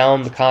shuts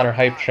down the Conor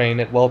hype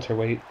train at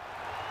welterweight.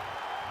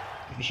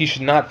 He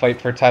should not fight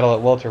for a title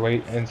at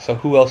welterweight, and so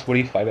who else would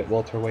he fight at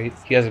welterweight?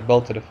 He has a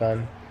belt to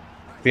defend.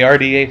 The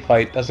RDA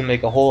fight doesn't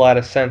make a whole lot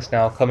of sense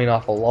now coming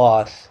off a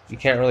loss. You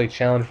can't really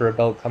challenge for a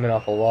belt coming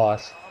off a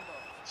loss.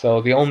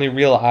 So the only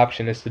real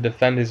option is to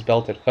defend his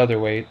belt at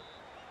featherweight.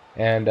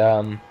 And,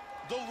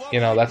 you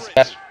know, that's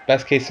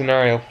best case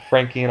scenario for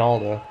Frankie and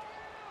Aldo.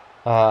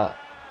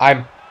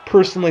 I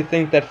personally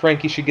think that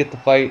Frankie should get the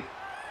fight.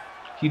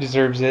 He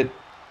deserves it.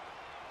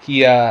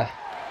 He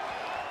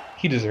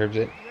deserves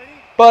it.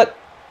 But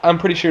I'm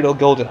pretty sure it'll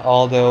go to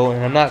Aldo,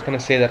 and I'm not going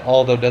to say that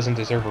Aldo doesn't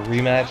deserve a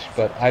rematch,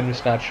 but I'm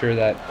just not sure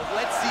that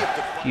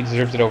he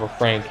deserves it over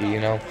Frankie, you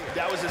know.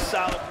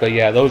 But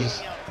yeah,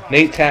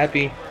 Nate's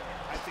happy,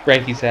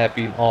 Frankie's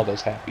happy, and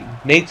Aldo's happy.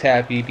 Nate's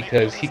happy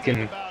because he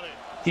can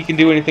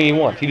do anything he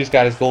wants. He just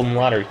got his golden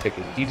lottery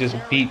ticket. He just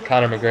beat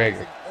Conor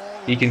McGregor.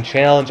 He can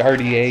challenge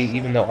RDA,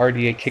 even though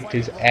RDA kicked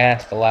his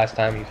ass the last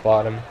time he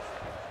fought him.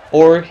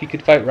 Or he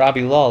could fight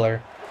Robbie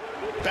Lawler,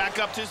 Back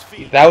up to his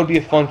feet. That would be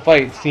a fun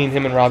fight, seeing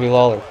him and Robbie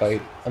Lawler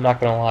fight. I'm not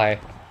gonna lie.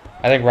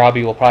 I think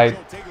Robbie will probably.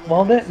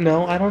 Well,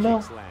 no, I don't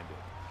know.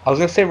 I was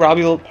gonna say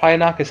Robbie will probably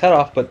knock his head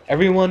off, but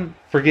everyone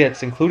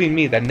forgets, including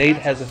me, that Nate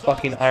has a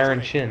fucking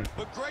iron chin.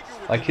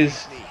 Like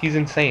he's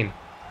insane.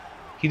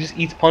 He just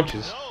eats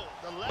punches.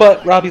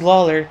 But Robbie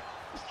Lawler,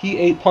 he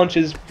ate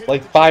punches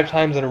like 5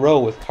 times in a row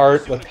with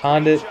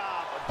Condit,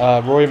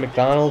 Roy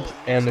McDonald,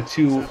 and the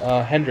 2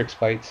 Hendricks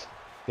fights.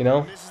 You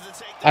know,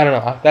 I don't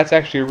know. That's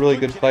actually a really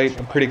good fight.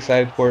 I'm pretty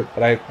excited for it,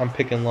 but I'm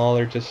picking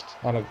Lawler just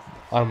out of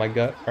my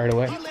gut right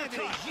away. He landed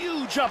a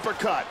huge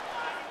uppercut.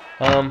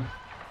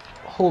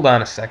 Hold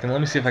on a second. Let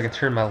me see if I can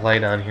turn my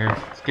light on here.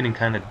 It's getting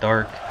kind of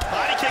dark.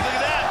 Body kick, look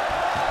at that.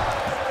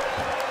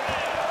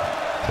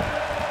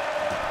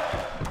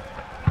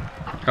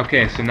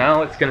 Okay, so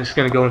now it's just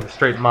gonna go into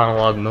straight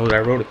monologue mode. I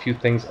wrote a few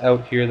things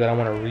out here that I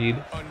want to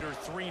read.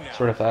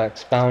 Sort of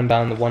expound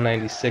on the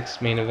 196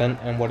 main event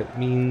and what it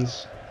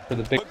means for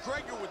the big.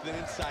 McGregor with an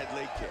inside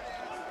leg kick.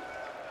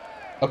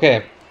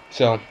 Okay,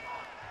 so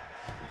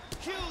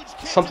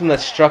something that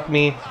struck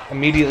me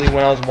immediately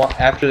when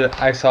after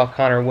I saw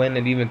Conor win,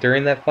 and even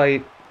during that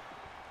fight,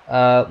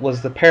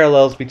 was the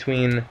parallels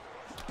between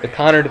the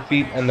Conor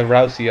defeat and the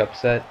Rousey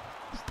upset.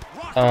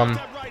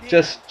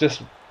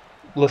 Just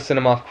listing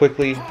them off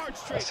quickly.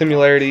 A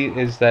similarity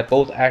is that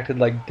both acted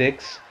like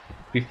dicks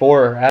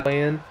before or at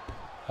weigh-in.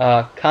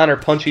 Conor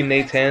punching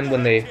Nate's hand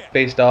when they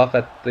faced off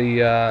at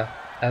the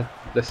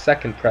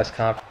second press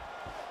conference.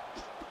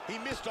 He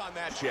missed on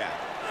that jab.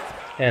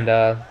 And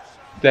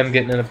them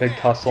getting in a big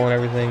tussle and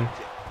everything.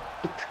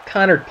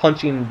 Conor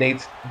punching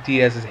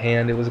Diaz's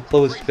hand. It was a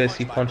closed fist.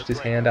 He punched his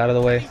hand out of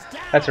the way.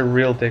 That's a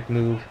real dick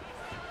move.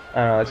 I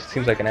don't know. It just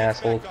seems like an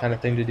asshole kind of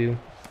thing to do.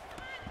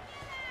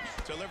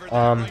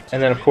 And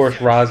then of course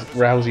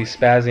Rousey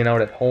spazzing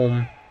out at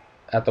home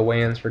at the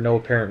weigh-ins for no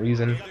apparent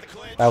reason.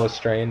 That was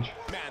strange.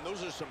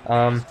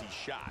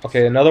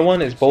 Okay, another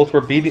one is both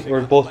were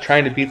both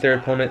trying to beat their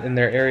opponent in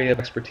their area of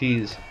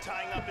expertise.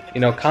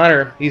 You know,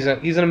 Conor, he's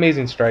an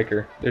amazing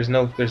striker. There's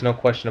no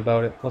question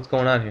about it. What's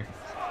going on here?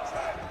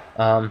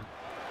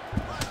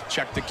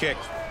 Check the kick.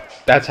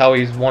 That's how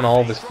he's won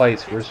all of his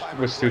fights,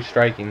 was through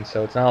striking.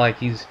 So it's not like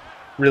he's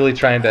really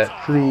trying to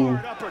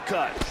prove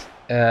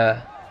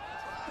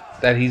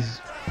that he's,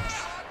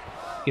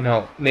 you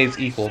know, Nate's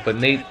equal. But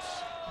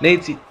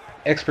Nate's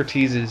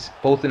expertise is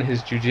both in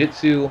his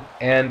jiu-jitsu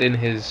and in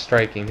his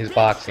striking, his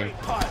boxing.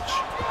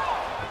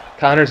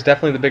 Conor's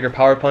definitely the bigger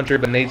power puncher,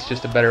 but Nate's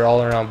just a better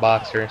all-around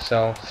boxer.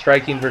 So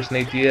striking versus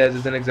Nate Diaz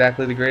isn't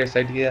exactly the greatest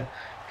idea.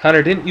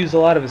 Conor didn't use a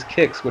lot of his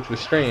kicks, which was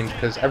strange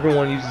because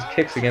everyone uses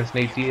kicks against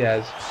Nate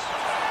Diaz.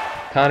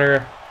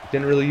 Conor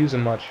didn't really use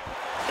them much.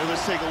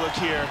 Let's take a look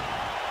here.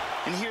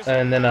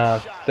 And then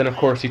of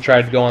course he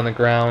tried to go on the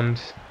ground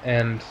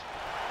and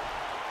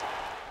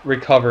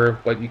recover,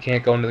 but you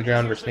can't go into the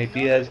ground versus Nate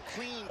Diaz.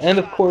 And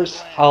of course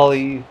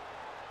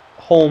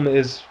Holm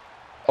is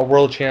a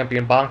world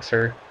champion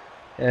boxer,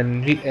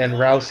 and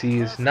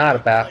Rousey is not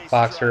a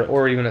boxer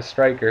or even a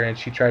striker, and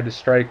she tried to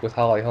strike with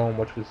Holly Holm,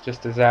 which was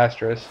just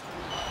disastrous.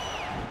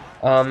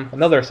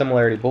 Another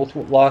similarity, both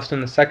lost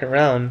in the second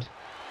round,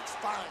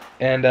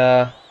 and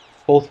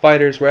both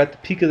fighters were at the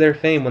peak of their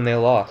fame when they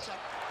lost.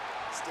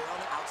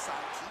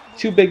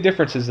 Two big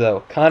differences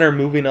though. Conor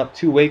moving up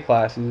 2 weight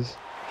classes.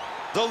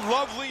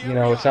 You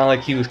know, it's not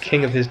like he was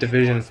king of his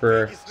division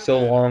for so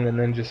long and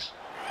then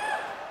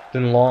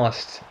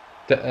lost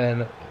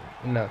in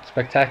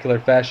spectacular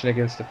fashion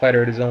against a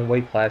fighter at his own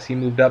weight class. He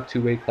moved up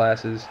 2 weight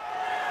classes,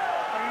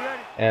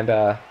 and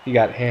he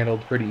got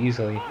handled pretty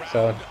easily.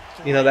 So,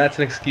 you know, that's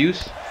an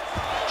excuse.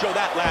 Joe,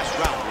 that last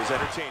round was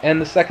entertaining. And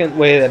the second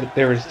way that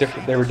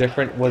they were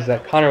different was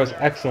that Conor was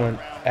excellent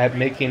at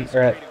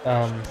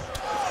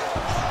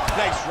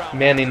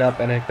manning up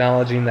and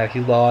acknowledging that he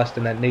lost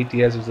and that Nate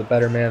Diaz was the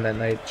better man that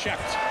night.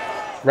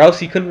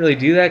 Rousey couldn't really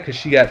do that because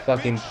she got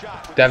fucking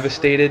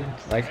devastated,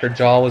 like her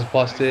jaw was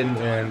busted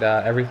and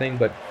everything,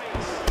 but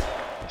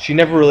she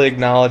never really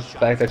acknowledged the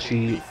fact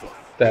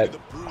that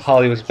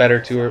Holly was better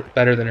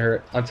than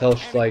her until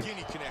like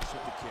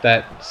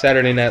that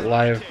Saturday Night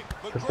Live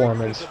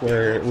performance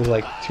where it was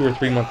like 2 or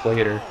 3 months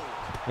later,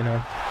 you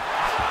know.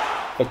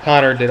 But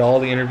Conor did all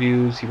the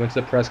interviews. He went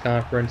to the press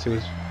conference. It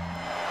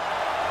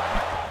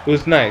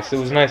was nice. It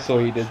was nice the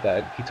way he did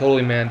that. He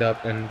totally manned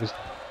up and was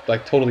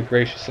like totally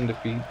gracious in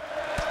defeat.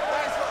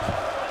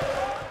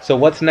 So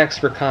what's next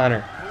for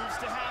Conor?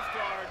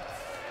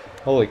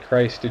 Holy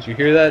Christ, did you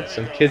hear that?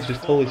 Some kids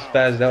just totally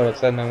spazzed out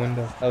outside my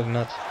window. That was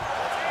nuts.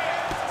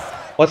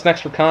 What's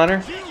next for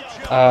Conor?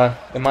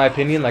 In my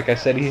opinion, like I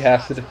said, he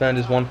has to defend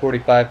his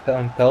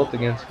 145-pound belt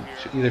against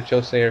either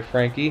Jose or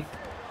Frankie.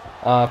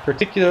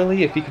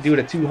 Particularly if he could do it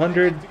at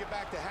 200,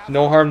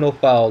 no harm, no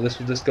foul. This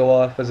will just go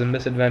off as a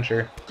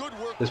misadventure,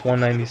 this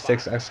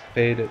 196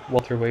 escapade at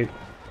welterweight.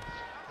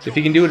 So if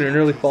he can do it in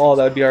early fall,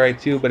 that would be alright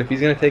too, but if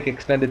he's going to take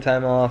extended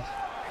time off,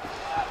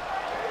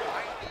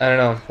 I don't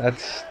know,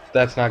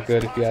 that's not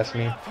good if you ask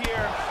me.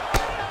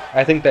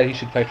 I think that he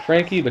should fight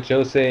Frankie, but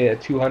Jose at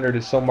 200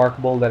 is so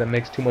markable that it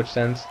makes too much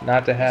sense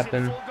not to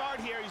happen.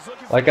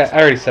 Like I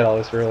already said all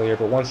this earlier,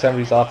 but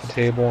 170 is off the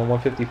table, and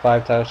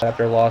 155 title shot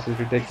after a loss is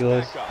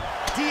ridiculous.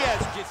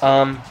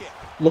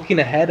 Looking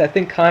ahead, I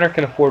think Conor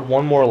can afford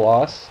one more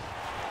loss.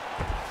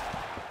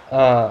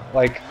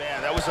 Like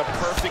Man, that was a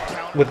perfect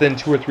counter. within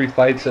 2 or 3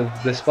 fights of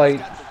this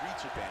fight,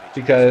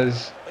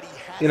 because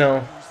you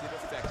know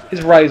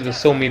his rise was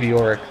so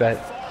meteoric that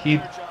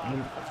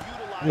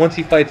once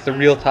he fights the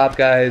real top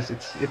guys,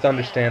 it's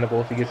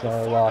understandable if he gets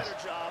another loss.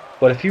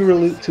 But if he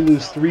were to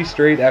lose 3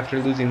 straight after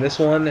losing this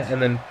one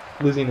and then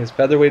losing his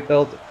featherweight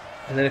belt,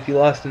 and then if he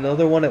lost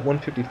another one at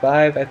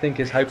 155, I think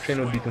his hype train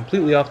would be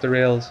completely off the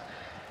rails.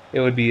 It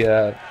would be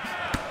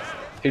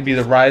it'd be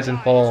the rise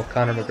and fall of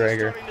Conor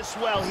McGregor.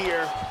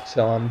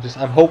 So I'm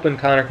hoping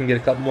Conor can get a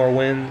couple more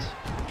wins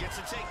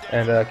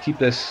and keep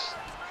this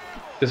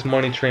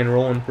money train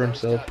rolling for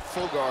himself.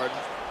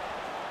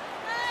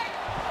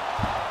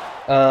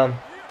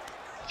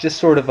 Just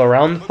sort of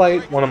around the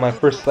fight, one of my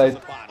first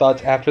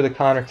thoughts after the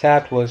Conor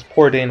tapped was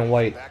poor Dana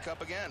White.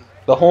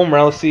 The Holm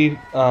Rousey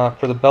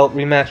for the belt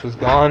rematch was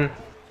gone,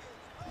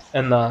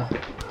 and the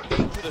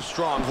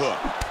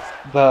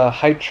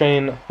hype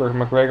train for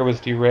McGregor was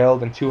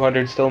derailed, and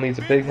 200 still needs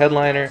a big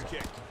headliner.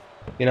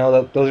 You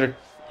know, those are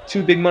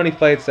 2 big money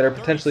fights that are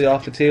potentially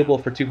off the table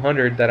for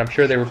 200 that I'm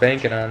sure they were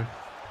banking on.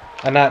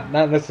 And not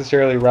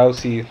necessarily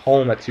Rousey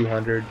Holm at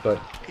 200, but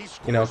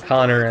you know,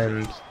 Conor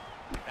and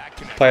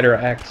Fighter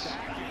X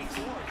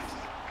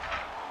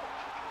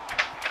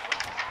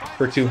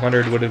for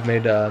 200 would have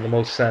made the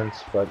most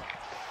sense, but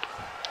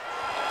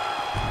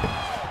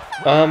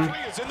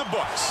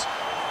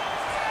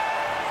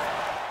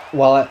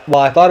while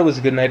I thought it was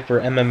a good night for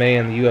MMA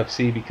and the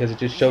UFC because it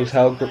just shows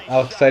how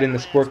exciting the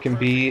sport can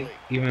be,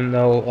 even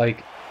though,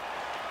 like,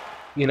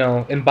 you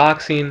know, in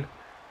boxing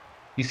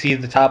you see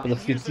the top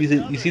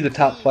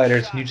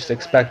fighters and you just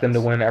expect them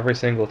to win every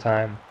single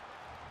time.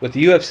 With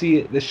the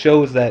UFC, this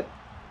shows that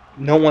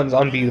no one's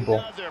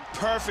unbeatable.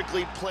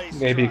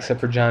 Maybe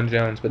except for John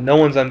Jones, but no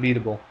one's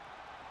unbeatable.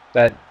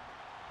 That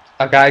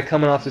a guy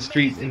coming off the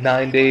street in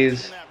 9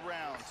 days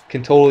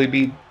can totally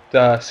beat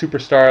the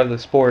superstar of the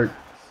sport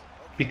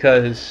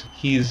because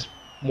he's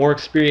more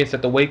experienced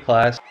at the weight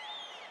class.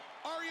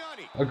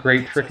 A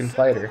great freaking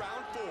fighter.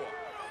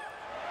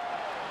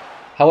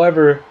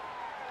 However,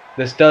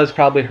 this does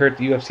probably hurt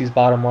the UFC's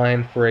bottom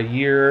line for a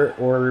year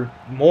or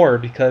more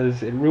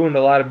because it ruined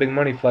a lot of big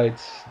money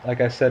fights. Like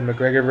I said,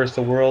 McGregor versus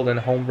the World and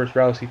Holm versus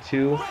Rousey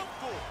 2.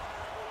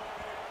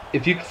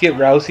 If you could get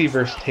Rousey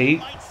versus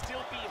Tate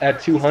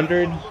at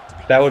 200,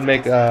 that would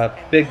make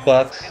big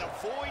bucks.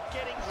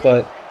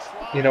 But,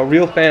 you know,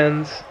 real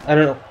fans, I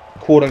don't know,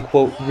 quote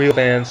unquote real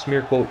fans,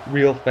 smear quote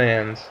real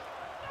fans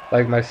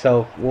like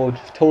myself will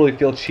totally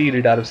feel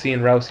cheated out of seeing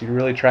Rousey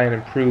really try and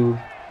improve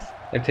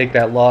and take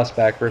that loss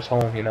back versus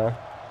Holm, you know?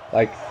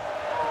 Like,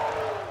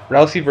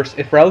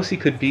 if Rousey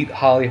could beat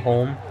Holly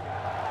Holm,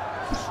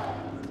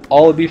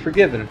 all would be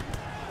forgiven.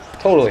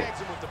 Totally.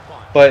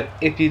 But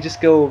if you just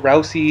go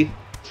Rousey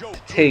to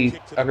Tate,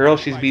 a girl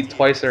she's beat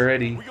twice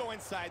already,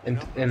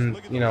 in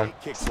you know,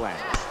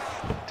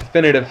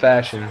 definitive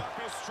fashion,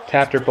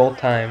 tapped her both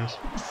times.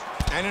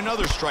 And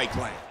another strike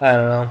land. I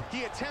don't know.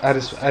 I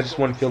just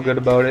wouldn't feel good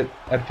about it.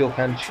 I'd feel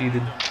kind of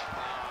cheated.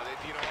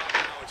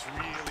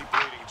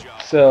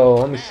 So,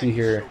 let me see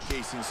here.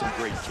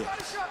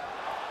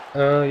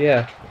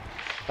 Yeah.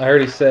 I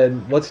already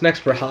said, what's next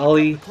for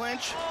Holly?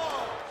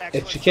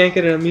 If she can't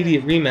get an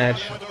immediate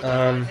rematch,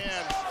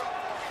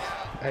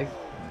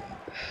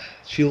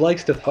 she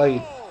likes to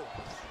fight.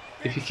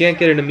 If you can't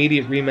get an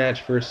immediate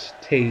rematch versus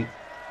Tate,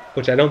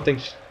 which I don't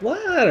think well,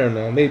 I don't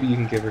know. Maybe you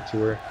can give her to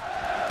her.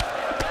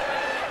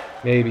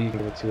 Maybe you can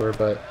give it to her,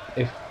 but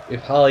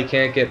if Holly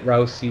can't get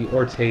Rousey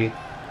or Tate,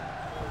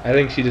 I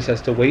think she just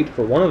has to wait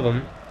for one of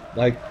them.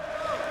 Like,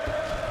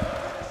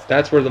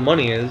 that's where the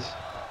money is.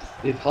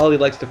 If Holly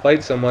likes to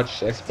fight so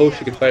much, I suppose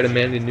she could fight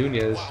Amanda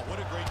Nunes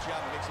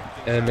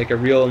and make a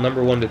real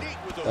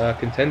 #1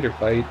 contender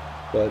fight,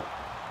 but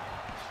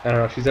I don't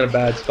know, she's in a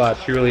bad spot.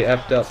 She really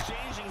effed up.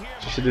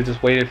 She should have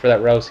just waited for that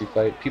Rousey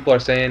fight. People are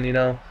saying, you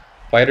know,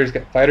 fighters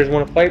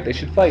want to fight, they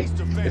should fight.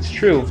 It's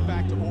true,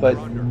 but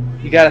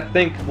you gotta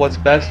think what's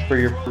best for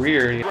your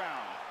career.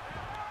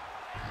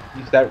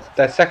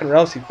 That second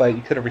Rousey fight,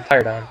 you could have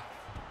retired on.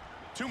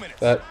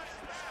 But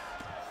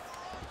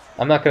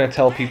I'm not gonna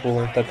tell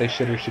people that they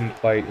should or shouldn't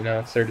fight. You know,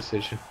 it's their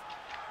decision.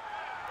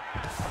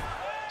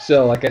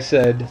 So, like I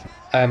said,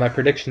 my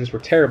predictions were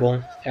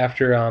terrible.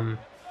 After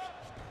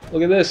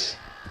look at this.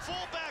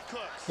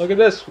 Look at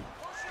this.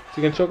 Is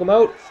he gonna choke him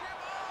out?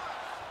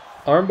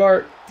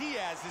 Armbar.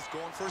 Diaz is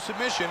going for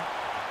submission.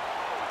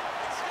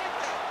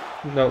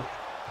 Nope.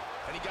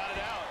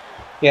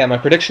 Yeah, my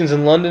predictions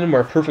in London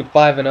were a perfect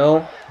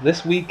 5-0.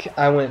 This week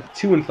I went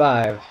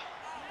 2-5.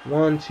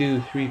 1,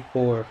 2, 3,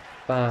 4,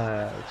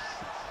 5.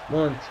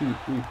 1, 2,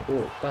 3,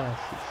 4, 5,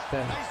 6,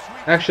 7.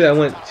 Actually, I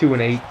went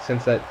 2-8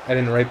 since I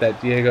didn't write that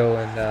Diego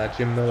and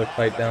Jim Miller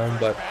fight down.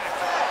 But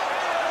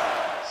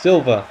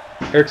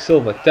Eric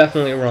Silva,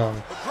 definitely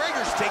wrong.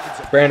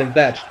 Brandon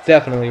Thatch,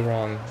 definitely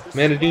wrong.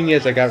 Amanda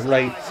Nunes, I got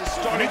right.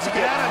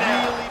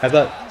 I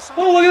thought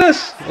Oh, look at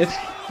this! It's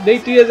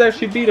Nate Diaz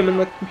actually beat him in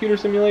the computer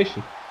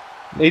simulation.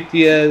 Nate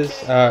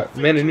Diaz,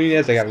 Amanda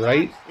Nunez, I got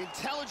right.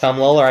 Tom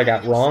Lawler, I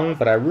got wrong,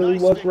 but I really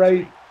was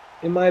right,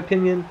 in my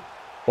opinion.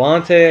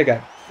 Volante, I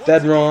got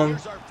dead wrong.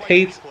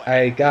 Tate,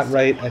 I got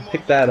right. I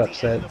picked that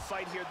upset.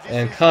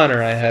 And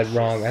Connor, I had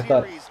wrong.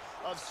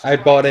 I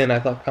bought in. I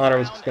thought Connor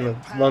was just going to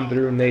run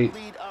through Nate.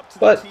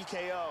 But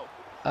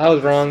I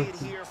was wrong.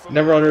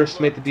 Never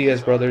underestimate the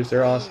Diaz brothers.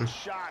 They're awesome.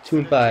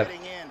 2-5.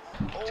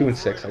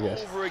 2-6, I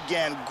guess.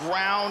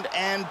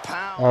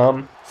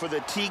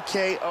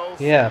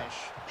 Yeah.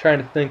 Trying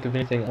to think of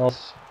anything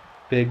else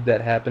big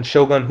that happened.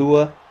 Shogun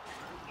Hua,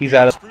 he's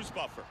out of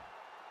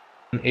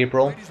in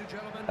April.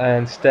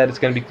 Instead, it's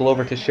going to be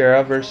Glover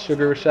Teixeira versus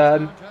Sugar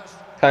Rashad.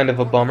 Kind of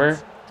a bummer.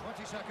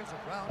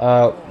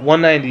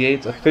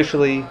 198's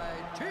officially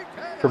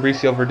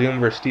Fabricio Verdum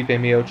versus Stipe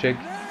Miocic,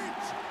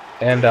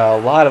 and a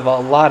lot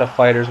of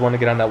fighters want to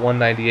get on that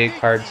 198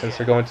 card since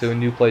they're going to a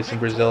new place in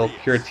Brazil,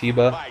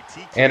 Curitiba.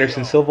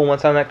 Anderson Silva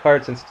wants on that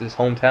card since it's his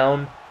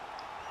hometown.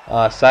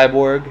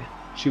 Cyborg,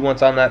 she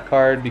wants on that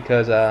card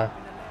because I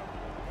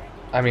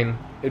mean,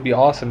 it'd be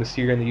awesome to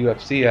see her in the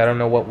UFC. I don't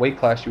know what weight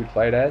class she would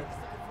fight at.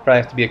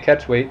 Probably have to be a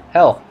catchweight.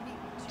 Hell,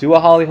 do a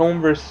Holly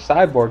Holm versus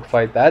Cyborg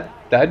fight.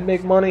 That'd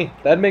make money.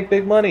 That'd make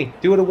big money.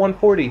 Do it at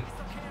 140.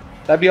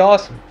 That'd be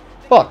awesome.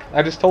 Fuck,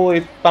 I just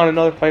totally found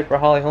another fight for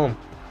Holly Holm.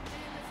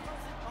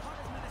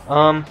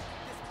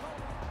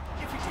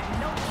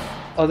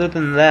 Other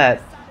than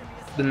that,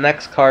 the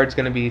next card's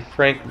gonna be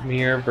Frank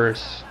Mir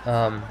versus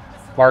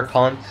Mark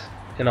Hunt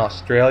in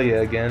Australia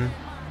again.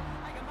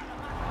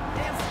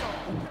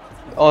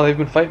 Oh, they've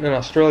been fighting in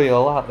Australia a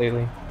lot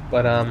lately.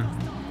 But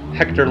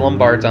Hector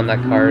Lombard's on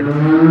that card.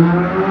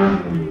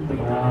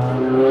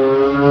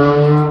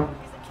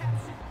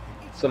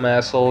 Some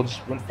asshole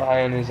just went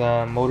by on his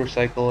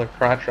motorcycle or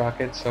crotch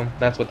rocket, so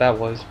that's what that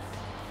was.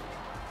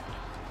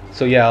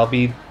 So yeah, I'll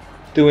be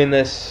doing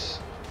this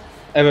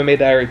MMA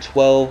Diary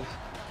 12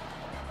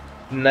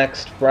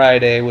 next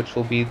Friday, which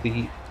will be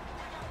the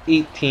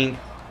 18th.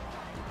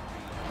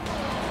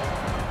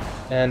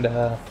 And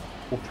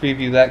we'll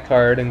preview that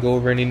card and go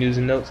over any news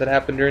and notes that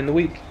happened during the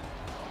week.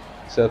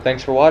 So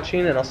thanks for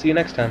watching, and I'll see you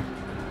next time.